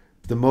gone.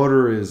 The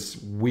motor is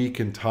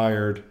weak and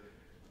tired,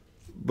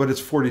 but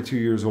it's 42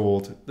 years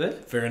old.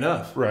 Fair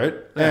enough. Right?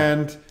 Yeah.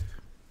 And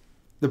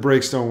the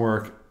brakes don't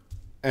work,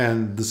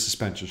 and the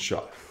suspension's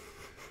shot.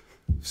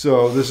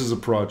 So this is a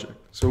project.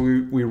 So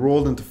we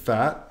rolled into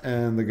FAT,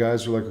 and the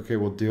guys were like, okay,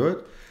 we'll do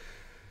it.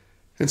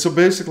 And so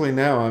basically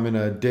now I'm in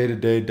a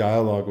day-to-day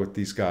dialogue with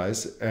these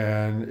guys,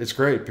 and it's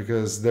great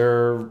because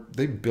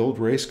they build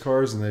race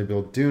cars, and they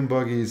build dune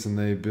buggies, and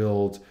they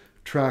build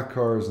track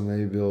cars, and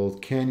they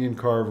build canyon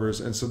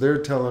carvers. And so they're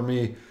telling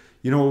me,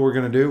 you know what we're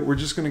going to do? We're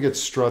just going to get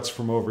struts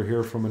from over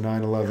here from a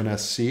 911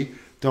 SC.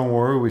 Don't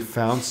worry, we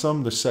found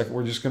some. The second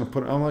we're just going to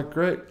put it. I'm like,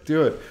 great,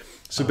 do it.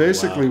 So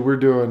basically we're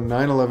doing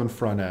 911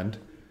 front end,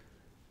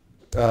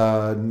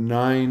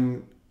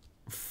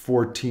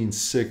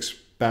 914.6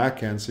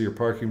 back end, so your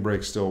parking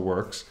brake still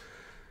works,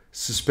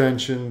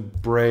 suspension,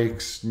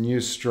 brakes,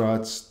 new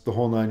struts, the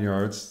whole 9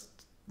 yards.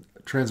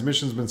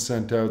 Transmission's been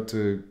sent out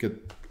to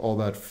get all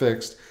that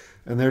fixed,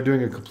 and they're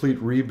doing a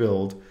complete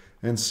rebuild.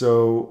 And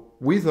so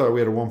we thought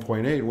we had a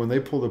 1.8. When they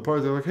pulled it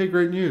apart, they're like, hey,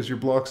 great news, your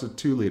block's a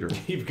 2 liter.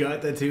 You've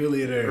got the 2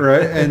 liter.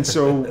 Right? And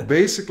so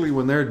basically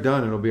when they're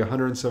done, it'll be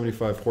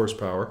 175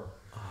 horsepower.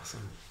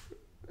 Awesome.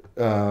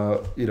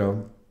 You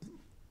know,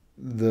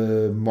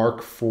 the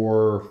Mark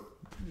IV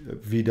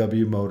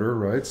VW motor,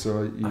 right?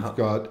 So you've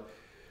got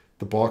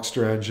the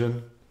Boxster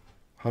engine,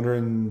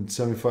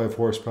 175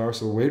 horsepower,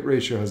 so the weight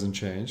ratio hasn't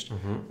changed,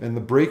 and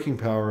the braking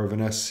power of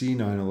an SC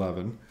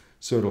 911,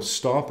 so it'll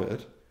stop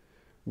it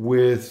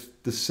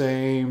with the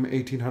same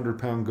 1,800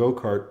 pound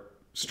go-kart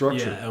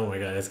structure. Yeah, oh my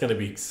god, it's going to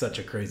be such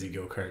a crazy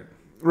go-kart.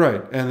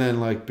 Right, and then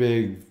like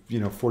big,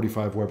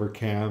 45 Weber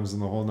cams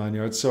and the whole 9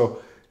 yards.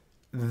 So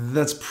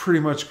that's pretty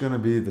much going to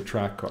be the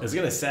track car. It's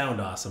going to sound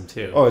awesome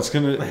too. Oh, it's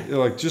going to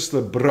like just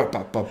the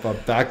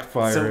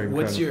backfiring.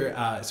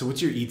 So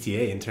what's your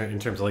ETA in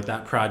terms of like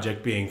that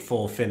project being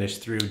full,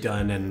 finished, through,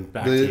 done, and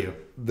back to you?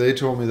 They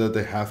told me that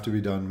they have to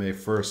be done May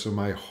 1st. So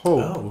my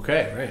hope. Oh,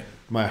 okay, right.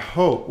 My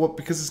hope, well,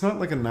 because it's not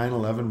like a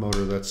 911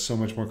 motor that's so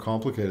much more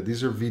complicated.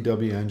 These are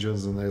VW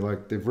engines, and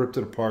they've ripped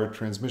it apart.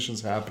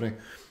 Transmission's happening.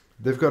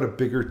 They've got a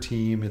bigger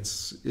team.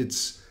 It's.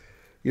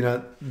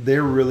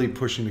 They're really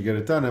pushing to get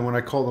it done. And when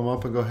I call them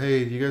up and go,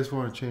 hey, do you guys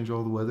want to change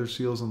all the weather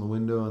seals on the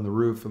window and the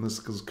roof? And this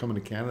is coming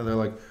to Canada. They're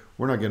like,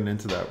 we're not getting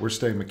into that. We're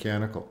staying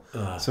mechanical.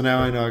 So now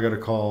I know I got to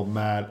call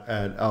Matt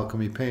at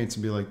Alchemy Paints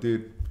and be like,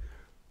 dude,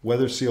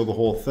 weather seal the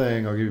whole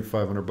thing. I'll give you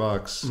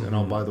 $500 and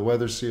I'll buy the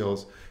weather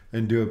seals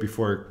and do it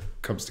before it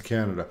comes to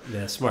Canada.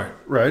 Yeah, smart.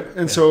 Right?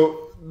 And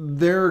so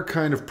they're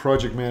kind of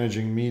project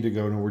managing me to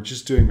go, no, we're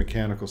just doing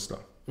mechanical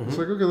stuff. It's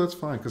like, okay, that's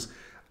fine. Because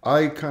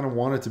I kind of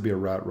want it to be a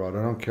rat rod.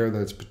 I don't care that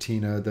it's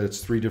patina, that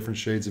it's 3 different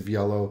shades of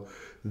yellow,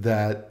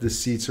 that the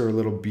seats are a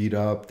little beat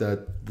up,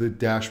 that the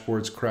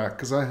dashboard's cracked.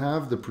 Because I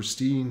have the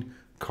pristine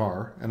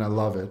car and I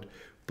love it.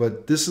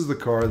 But this is the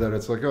car that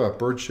it's like, oh,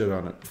 bird shit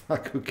on it.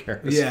 Fuck, who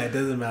cares? Yeah, it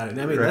doesn't matter.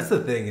 I mean, that's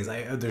the thing is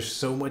there's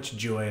so much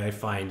joy I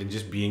find in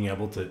just being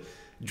able to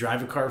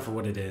drive a car for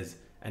what it is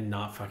and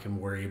not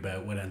fucking worry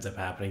about what ends up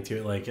happening to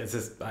it. Like, it's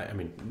just, I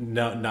mean,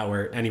 not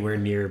anywhere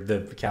near the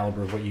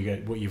caliber of what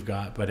you've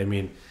got. But I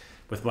mean,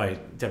 with my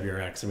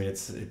WRX, I mean,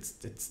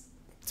 it's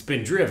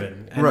been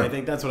driven, and I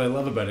think that's what I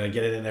love about it. I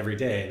get it in every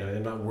day, and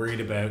I'm not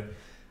worried about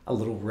a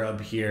little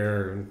rub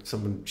here, and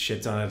someone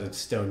shits on it, a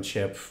stone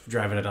chip,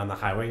 driving it on the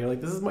highway. You're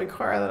like, this is my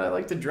car that I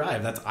like to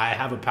drive. I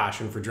have a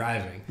passion for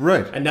driving,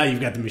 right? And now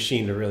you've got the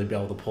machine to really be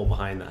able to pull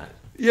behind that.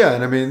 Yeah,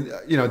 and I mean,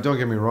 don't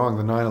get me wrong,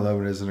 the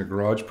 911 isn't a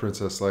garage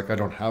princess. Like, I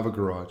don't have a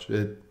garage.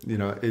 It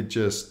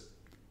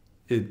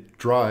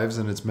drives,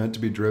 and it's meant to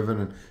be driven,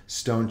 and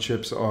stone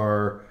chips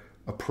are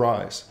a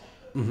prize.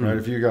 Right,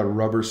 if you got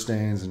rubber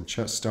stains and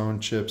stone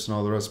chips and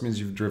all the rest, it means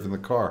you've driven the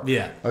car.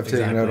 Yeah, I've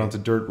taken it out onto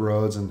dirt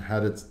roads and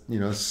had it,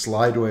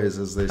 slideways,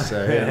 as they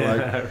say.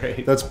 And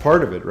like, that's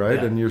part of it, right?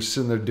 Yeah. And you're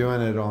sitting there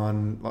doing it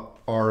on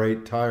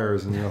R8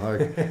 tires, and you're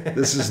like,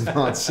 this is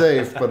not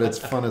safe, but it's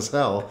fun as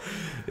hell.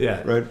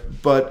 Yeah. Right.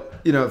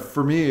 But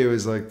for me, it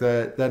was like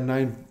that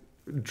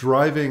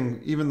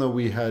driving, even though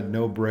we had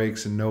no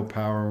brakes and no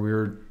power, we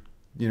were,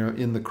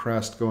 in the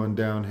crest going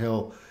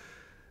downhill.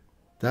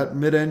 That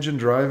mid-engine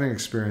driving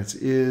experience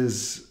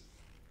is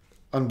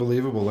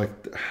unbelievable.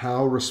 Like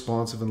how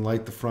responsive and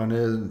light the front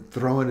is, and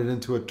throwing it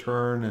into a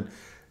turn, and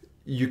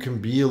you can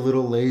be a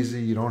little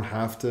lazy. You don't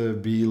have to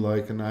be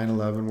like a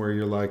 911 where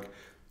you're like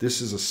this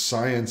is a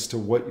science to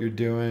what you're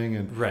doing,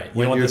 and right,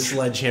 you want the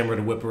sledgehammer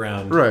to whip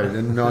around, right,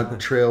 and not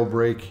trail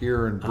brake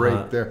here and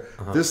brake there.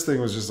 This thing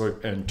was just like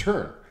and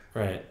turn,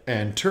 right,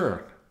 and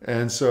turn,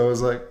 and so I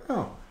was like,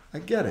 oh, I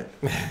get it,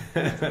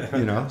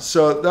 you know.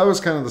 So that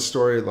was kind of the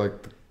story, like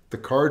the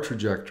car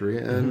trajectory,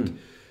 and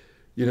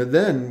you know,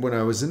 then when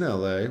I was in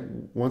LA,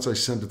 once I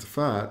sent it to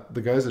Fat,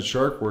 the guys at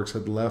Sharkworks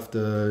had left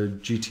a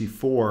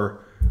GT4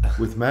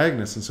 with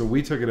Magnus, and so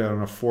we took it out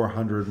on a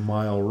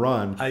 400-mile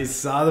run. I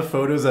saw the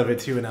photos of it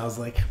too, and I was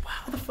like,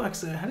 wow, the fuck,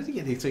 so how did you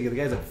get these? So the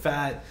guys at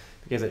Fat,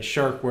 the guys at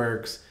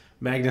Sharkworks,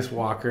 Magnus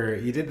Walker,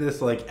 you did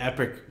this like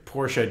epic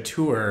Porsche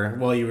tour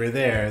while you were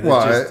there.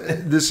 Well,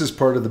 this is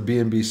part of the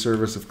B&B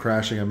service of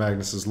crashing at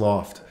Magnus's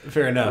loft.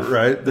 Fair enough.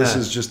 Right? This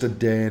is just a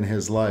day in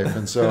his life.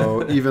 And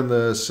so even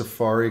the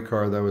safari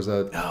car that was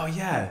at... Oh,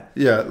 yeah.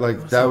 Yeah,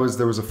 like there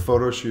was a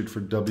photo shoot for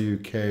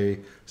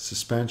WK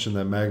Suspension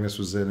that Magnus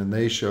was in, and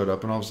they showed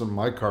up, and all of a sudden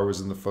my car was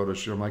in the photo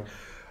shoot. I'm like,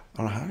 I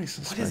don't know how many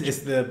suspension. What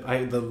is it?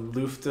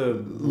 It's the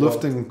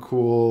Luft &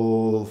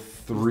 Cool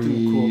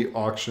 3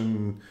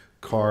 auction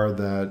car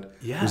that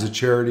was a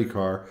charity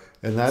car,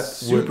 and that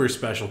super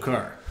special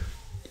car.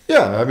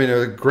 Yeah, I mean,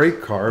 a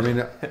great car. I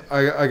mean,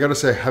 I got to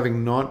say,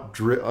 having not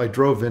I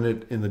drove in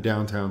it in the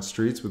downtown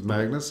streets with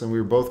Magnus, and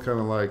we were both kind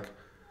of like,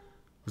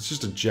 it's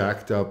just a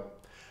jacked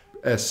up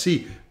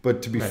SC.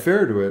 But to be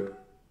fair to it,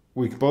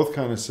 we both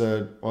kind of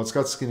said, well, it's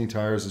got skinny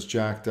tires, it's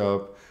jacked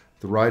up,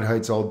 the ride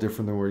height's all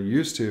different than we're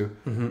used to.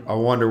 I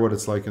wonder what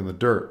it's like in the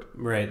dirt.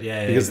 Right,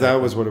 yeah. Because that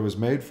was what it was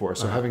made for.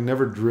 So having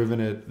never driven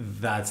it...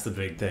 That's the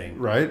big thing.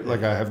 Right?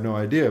 Like, I have no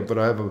idea. But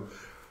I have a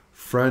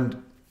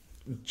friend,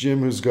 Jim,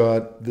 who's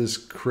got this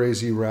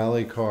crazy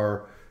rally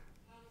car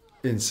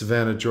in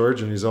Savannah,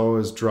 Georgia, and he's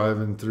always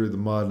driving through the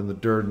mud and the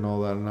dirt and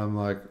all that. And I'm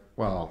like,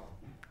 wow,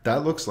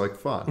 that looks like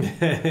fun.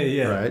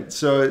 Yeah. Right?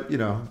 So, you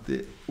know,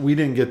 we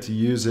didn't get to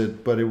use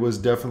it, but it was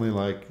definitely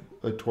like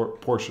a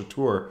Porsche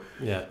tour.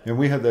 Yeah. And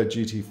we had that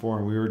GT4,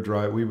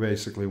 and we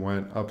basically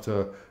went up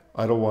to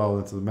Idlewild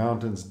into the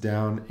mountains,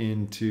 down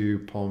into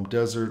Palm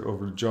Desert,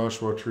 over to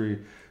Joshua Tree,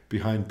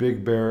 behind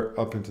Big Bear,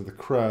 up into the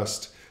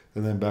crest,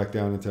 and then back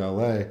down into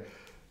LA.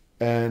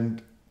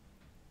 And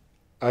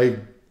it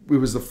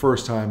was the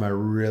first time I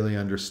really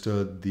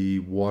understood the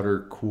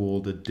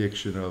water-cooled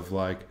addiction of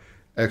like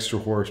extra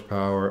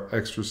horsepower,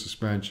 extra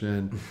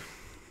suspension,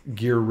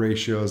 gear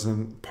ratios.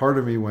 And part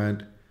of me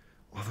went,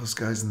 well, those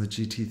guys in the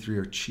GT3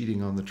 are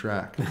cheating on the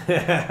track.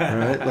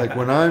 Right? Like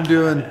when I'm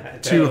doing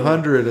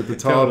 200 at the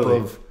top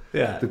of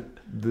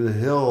the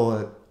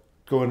hill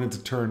going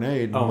into turn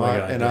 8,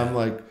 I'm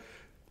like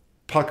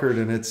puckered,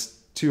 and it's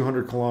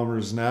 200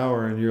 kilometers an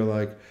hour, and you're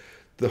like,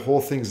 the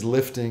whole thing's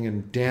lifting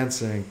and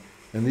dancing,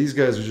 and these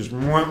guys are just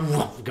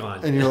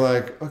gone. And you're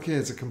like, okay,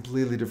 it's a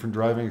completely different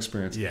driving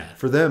experience. Yeah.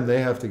 For them,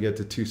 they have to get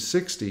to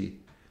 260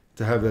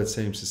 to have that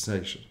same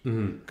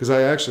sensation. Because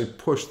I actually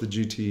pushed the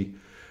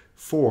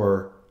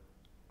GT4,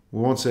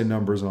 we won't say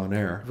numbers on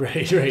air.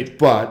 Right.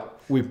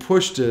 But we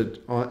pushed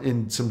it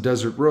in some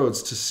desert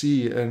roads to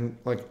see, and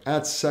like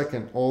at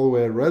second, all the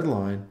way at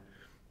Redline,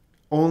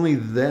 only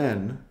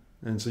then,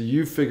 and so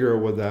you figure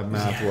out what that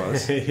math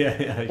was.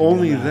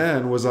 Only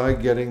then was I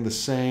getting the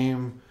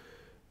same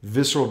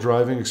visceral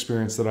driving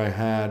experience that I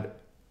had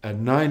at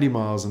 90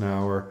 miles an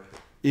hour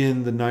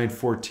in the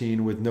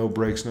 914 with no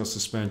brakes, no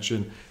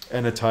suspension,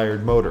 and a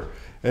tired motor.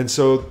 And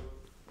so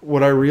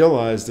what I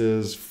realized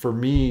is, for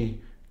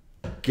me,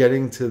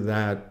 getting to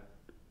that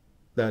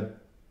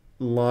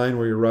line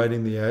where you're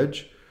riding the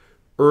edge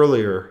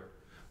earlier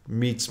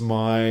meets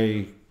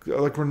my,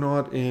 like, we're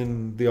not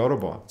in the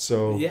Autobahn.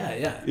 So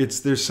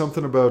there's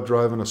something about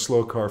driving a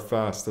slow car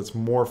fast that's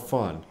more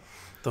fun.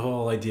 The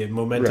whole idea,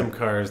 momentum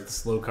cars, the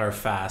slow car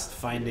fast,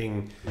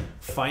 finding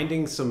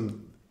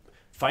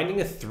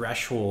a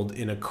threshold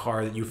in a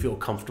car that you feel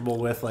comfortable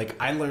with. Like,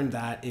 I learned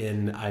that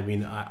I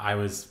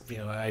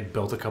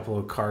built a couple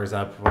of cars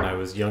up when I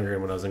was younger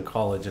and when I was in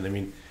college. And I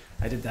mean,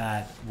 I did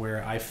that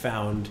where I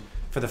found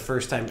for the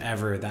first time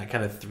ever that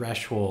kind of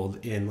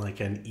threshold in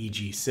like an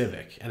EG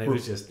Civic. And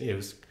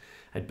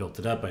I'd built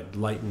it up, I'd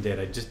lightened it,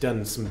 I'd just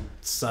done some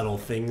subtle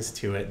things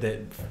to it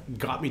that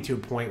got me to a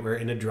point where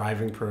in a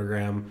driving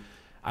program,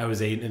 I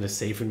was in a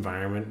safe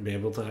environment, be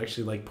able to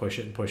actually like push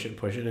it.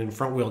 And in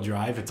front wheel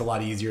drive, it's a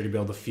lot easier to be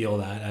able to feel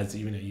that, as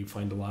even you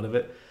find a lot of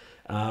it.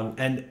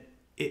 And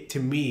it, to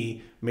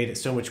me, made it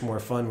so much more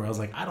fun, where I was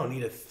like, I don't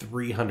need a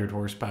 300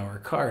 horsepower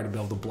car to be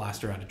able to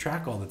blast around a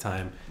track all the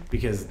time,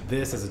 because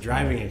this as a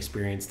driving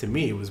experience to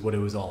me was what it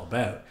was all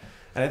about.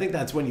 And I think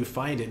that's when you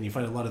find it, and you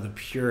find a lot of the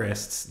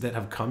purists that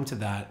have come to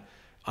that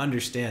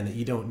understand that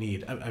you don't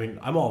need, I mean,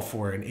 I'm all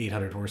for an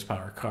 800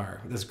 horsepower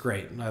car. That's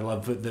great. And I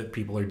love that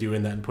people are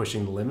doing that and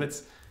pushing the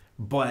limits.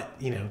 But,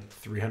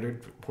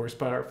 300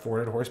 horsepower,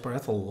 400 horsepower,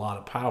 that's a lot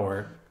of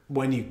power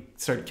when you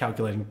start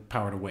calculating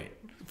power to weight.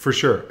 For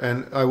sure.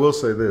 And I will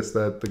say this,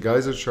 that the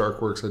guys at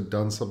Sharkworks had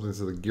done something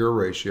to the gear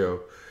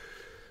ratio.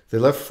 They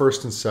left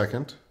first and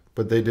second,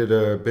 but they did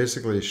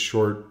basically a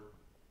short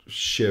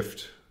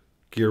shift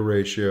gear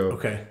ratio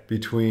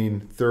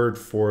between third,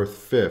 fourth,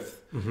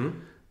 fifth.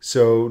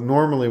 So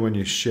normally when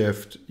you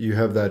shift, you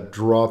have that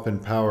drop in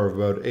power of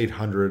about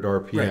 800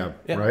 RPM,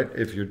 right?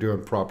 If you're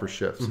doing proper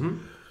shifts.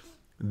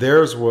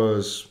 Theirs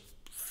was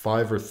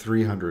 500 or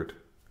 300.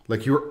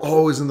 Like you were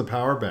always in the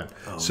power band.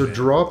 So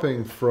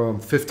dropping from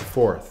 5th to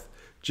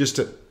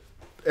 4th,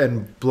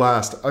 and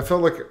blast. I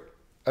felt like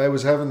I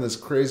was having this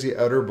crazy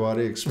outer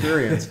body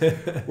experience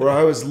where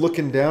I was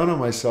looking down on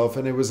myself,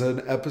 and it was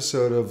an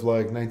episode of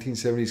like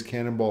 1970s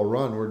Cannonball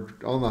Run. We're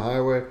on the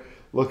highway,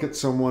 look at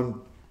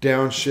someone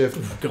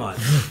downshift,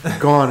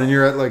 gone, and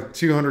you're at like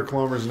 200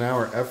 kilometers an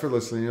hour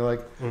effortlessly, and you're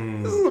like,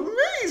 this is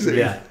amazing.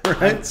 Yeah.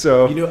 Right.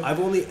 So, I've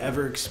only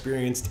ever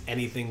experienced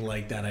anything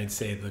like that. I'd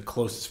say the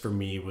closest for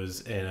me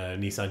was in a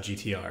Nissan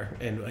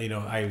GTR. And,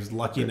 I was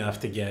lucky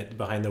enough to get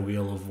behind the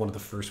wheel of one of the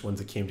first ones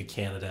that came to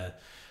Canada.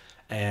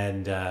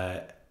 And,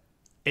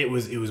 it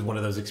was one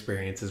of those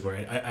experiences where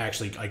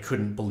I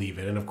couldn't believe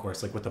it. And of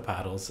course, like with the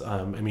paddles,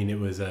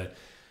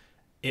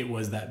 it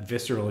was that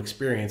visceral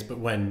experience. But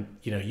when,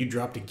 you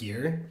dropped a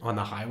gear on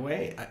the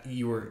highway,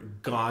 you were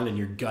gone, and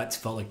your guts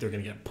felt like they're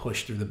going to get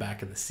pushed through the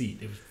back of the seat.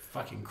 It was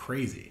fucking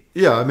crazy.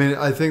 Yeah. I mean,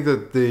 I think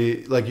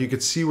that you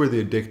could see where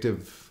the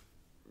addictive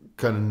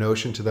kind of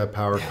notion to that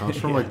power comes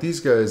from. Like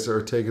these guys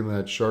are taking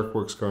that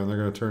Sharkworks car and they're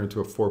going to turn it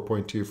into a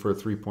 4.2 for a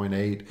 3.8.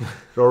 It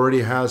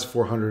already has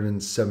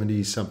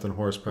 470 something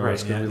horsepower. Right,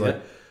 it's going to be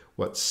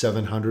like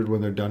 700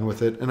 when they're done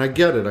with it. And I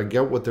get it. I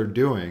get what they're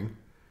doing.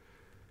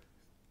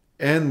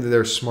 And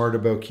they're smart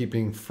about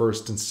keeping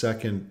first and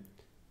second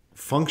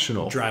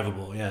functional.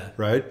 Drivable, yeah.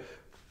 Right?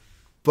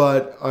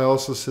 But I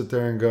also sit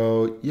there and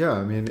go, yeah,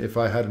 I mean, if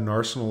I had an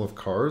arsenal of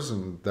cars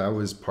and that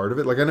was part of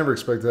it, like I never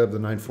expected to have the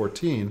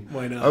 914.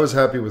 Why not? I was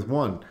happy with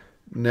one.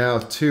 Now,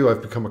 two,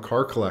 I've become a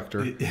car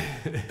collector.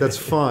 That's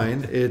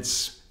fine.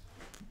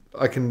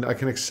 I can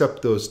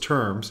accept those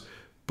terms,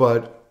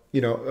 but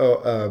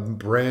a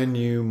brand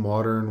new,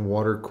 modern,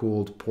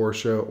 water-cooled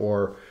Porsche,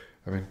 or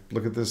I mean,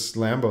 look at this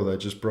Lambo that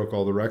just broke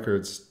all the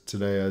records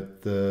today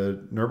at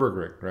the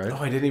Nürburgring, right?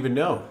 Oh, I didn't even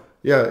know.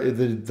 Yeah,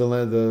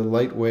 the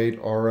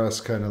lightweight RS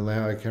kind of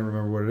Lambo, I can't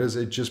remember what it is.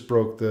 It just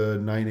broke the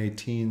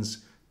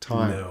 918's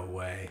time. No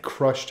way.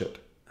 Crushed it.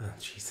 Oh,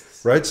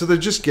 Jesus. Right? So they're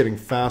just getting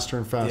faster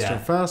and faster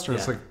and faster.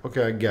 It's like,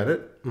 okay, I get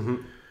it. Mm-hmm.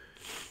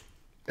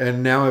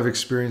 And now I've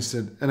experienced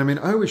it. And I mean,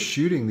 I was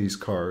shooting these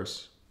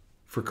cars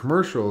for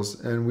commercials,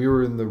 and we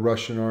were in the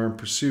Russian armed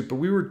pursuit, but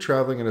we were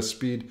traveling at a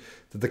speed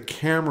that the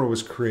camera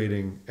was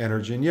creating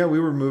energy. And yeah, we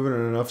were moving at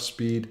enough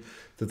speed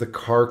that the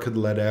car could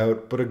let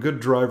out, but a good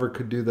driver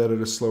could do that at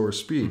a slower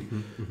speed.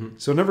 Mm-hmm, mm-hmm.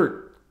 So I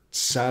never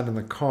sat in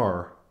the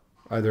car,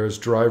 either as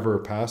driver or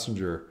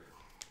passenger,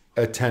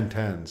 at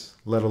 1010s,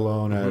 let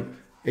alone at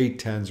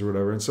 810s or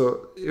whatever. And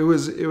so it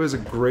was a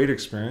great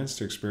experience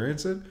to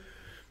experience it.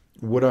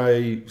 Would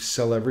I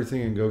sell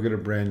everything and go get a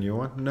brand new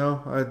one?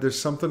 No. There's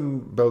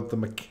something about the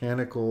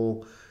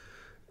mechanical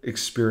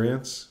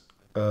experience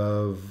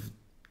of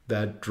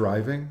that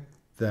driving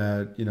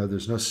that,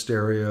 there's no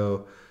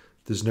stereo,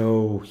 there's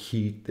no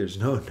heat, there's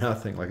no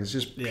nothing. Like, it's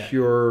just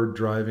pure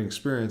driving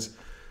experience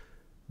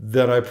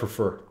that I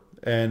prefer.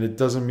 And it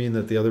doesn't mean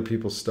that the other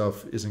people's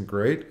stuff isn't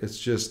great. It's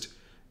just,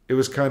 it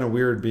was kind of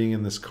weird being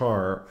in this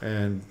car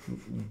and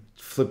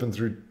flipping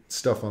through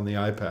stuff on the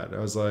iPad. I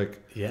was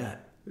like,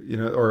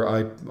 or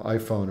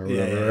iPhone or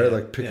whatever, right?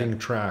 Like picking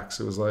tracks.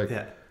 It was like,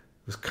 it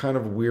was kind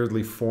of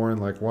weirdly foreign.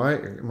 Like, why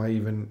am I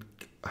even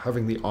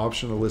having the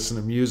option to listen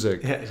to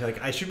music? Yeah, it's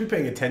like I should be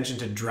paying attention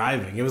to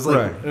driving. It was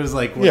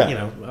like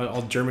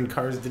all German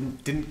cars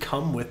didn't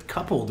come with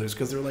cup holders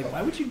because they're like,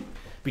 why would you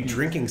be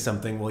drinking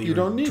something while you're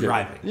don't need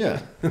driving? It.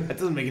 Yeah. That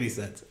doesn't make any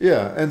sense.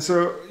 Yeah. And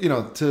so,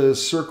 to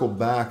circle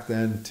back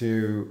then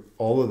to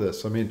all of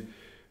this, I mean,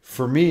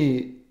 for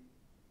me,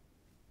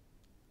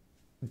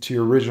 to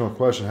your original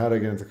question, how did I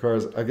get into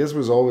cars? I guess it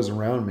was always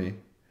around me.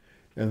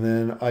 And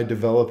then I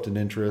developed an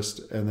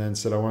interest and then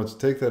said I wanted to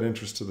take that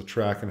interest to the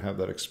track and have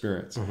that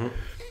experience. Mm-hmm.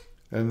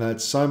 And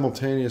that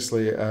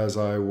simultaneously as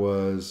I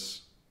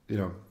was,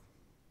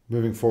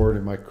 moving forward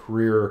in my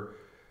career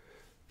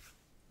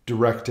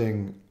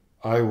directing,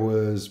 I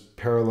was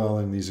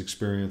paralleling these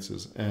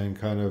experiences and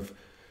kind of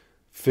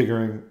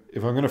figuring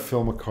if I'm going to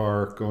film a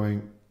car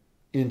going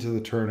into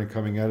the turn and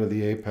coming out of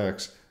the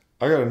apex,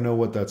 I got to know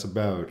what that's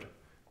about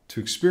to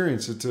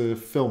experience it, to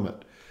film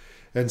it.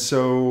 And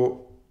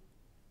so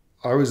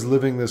I was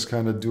living this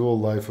kind of dual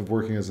life of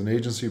working as an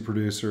agency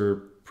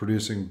producer,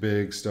 producing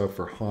big stuff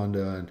for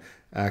Honda and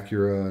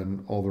Acura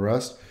and all the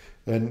rest,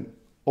 and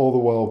all the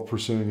while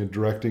pursuing a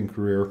directing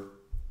career.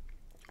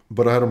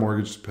 But I had a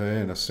mortgage to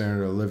pay and a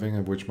standard of living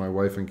of which my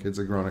wife and kids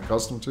had grown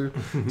accustomed to.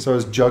 So I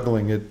was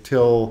juggling it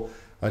till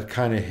I'd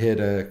kind of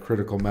hit a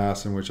critical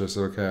mass in which I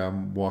said, okay,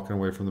 I'm walking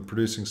away from the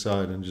producing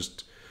side and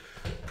just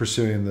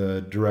pursuing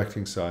the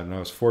directing side. And I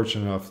was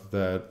fortunate enough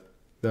that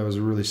was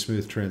a really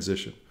smooth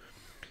transition.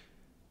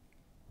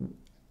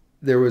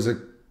 There was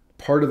a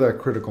part of that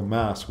critical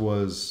mass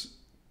was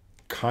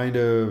kind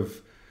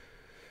of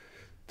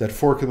that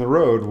fork in the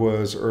road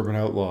was Urban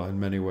Outlaw in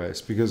many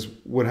ways, because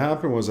what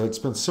happened was I'd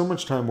spent so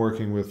much time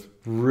working with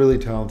really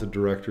talented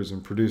directors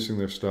and producing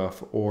their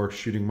stuff or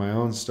shooting my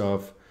own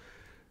stuff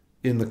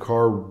in the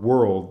car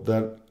world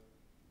that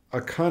I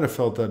kind of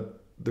felt that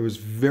there was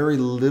very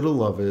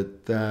little of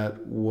it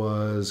that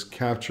was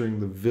capturing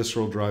the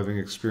visceral driving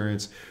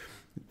experience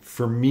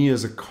for me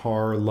as a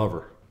car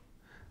lover.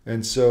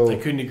 And so I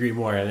couldn't agree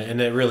more.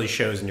 And it really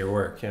shows in your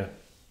work. Yeah.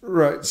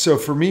 Right. So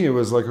for me, it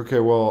was like, okay,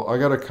 well, I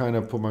got to kind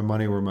of put my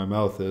money where my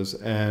mouth is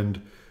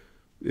and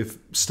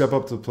step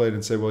up to the plate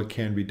and say, well, it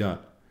can be done.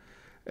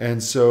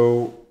 And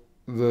so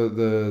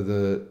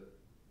the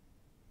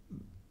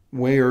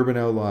way Urban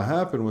Outlaw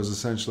happened was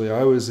essentially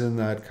I was in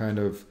that kind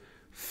of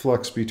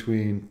flux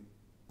between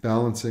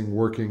balancing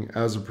working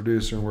as a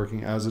producer and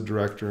working as a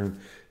director and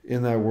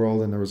in that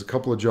world. And there was a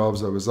couple of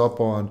jobs I was up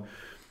on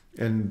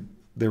and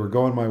they were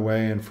going my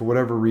way. And for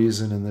whatever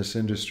reason in this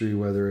industry,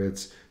 whether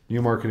it's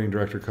new marketing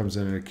director comes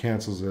in and it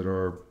cancels it,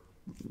 or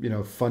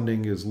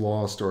funding is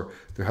lost, or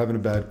they're having a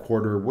bad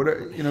quarter,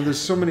 whatever, there's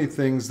so many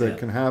things that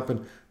can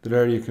happen that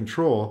are out of your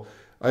control.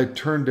 I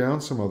turned down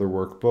some other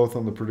work, both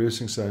on the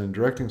producing side and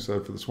directing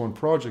side for this one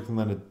project, and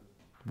then it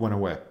went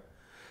away.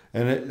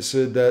 And it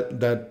said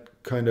that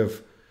kind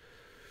of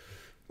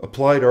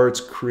applied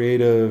arts,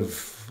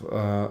 creative,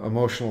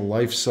 emotional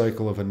life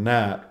cycle of a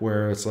gnat,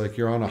 where it's like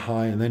you're on a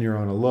high and then you're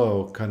on a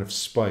low, kind of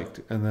spiked.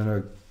 And then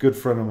a good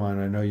friend of mine,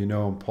 I know you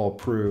know him, Paul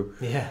Prue,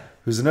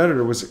 who's an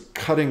editor, was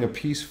cutting a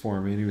piece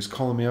for me, and he was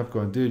calling me up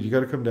going, dude, you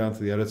got to come down to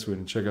the edit suite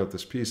and check out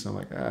this piece. And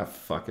I'm like,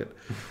 fuck it.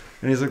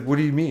 And he's like, what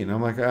do you mean?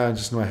 I'm like,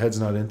 just my head's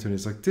not into it.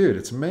 He's like, dude,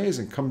 it's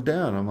amazing. Come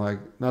down. I'm like,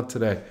 not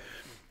today.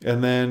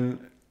 And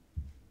then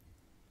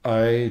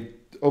I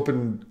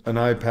opened an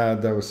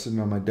iPad that was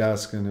sitting on my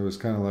desk, and it was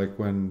kind of like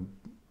when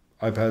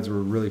iPads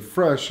were really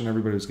fresh and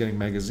everybody was getting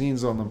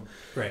magazines on them.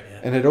 Right.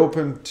 Yeah. And it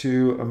opened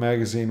to a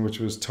magazine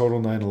which was Total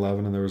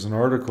 911, and there was an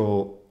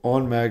article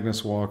on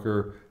Magnus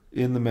Walker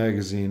in the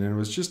magazine, and it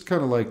was just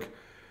kind of like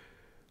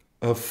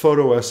a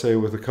photo essay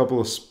with a couple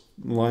of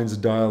lines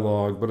of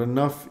dialogue, but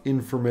enough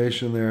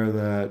information there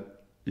that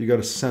you got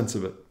a sense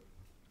of it.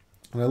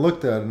 And I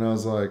looked at it and I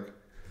was like,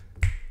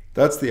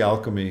 that's the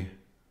alchemy.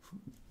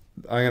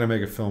 I'm going to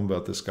make a film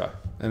about this guy.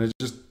 And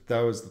that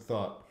was the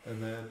thought.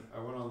 And then I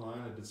went online,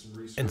 I did some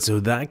research. And so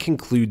that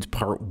concludes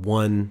part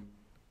 1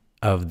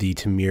 of the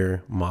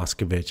Tamir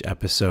Moscovic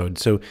episode.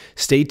 So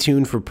stay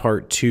tuned for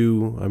part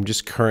 2. I'm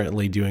just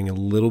currently doing a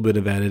little bit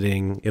of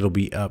editing. It'll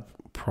be up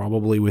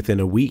probably within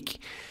a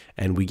week.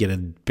 And we get a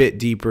bit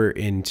deeper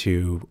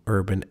into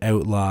Urban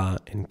Outlaw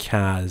and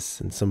Kaz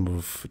and some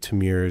of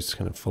Tamir's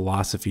kind of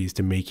philosophies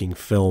to making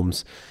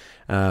films.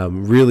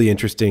 Really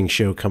interesting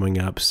show coming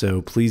up.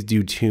 So please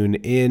do tune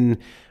in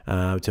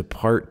to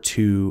part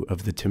 2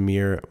 of the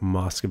Tamir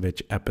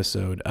Moscovic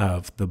episode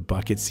of the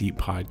Bucket Seat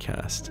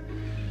Podcast.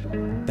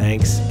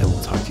 Thanks, and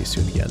we'll talk to you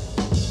soon again.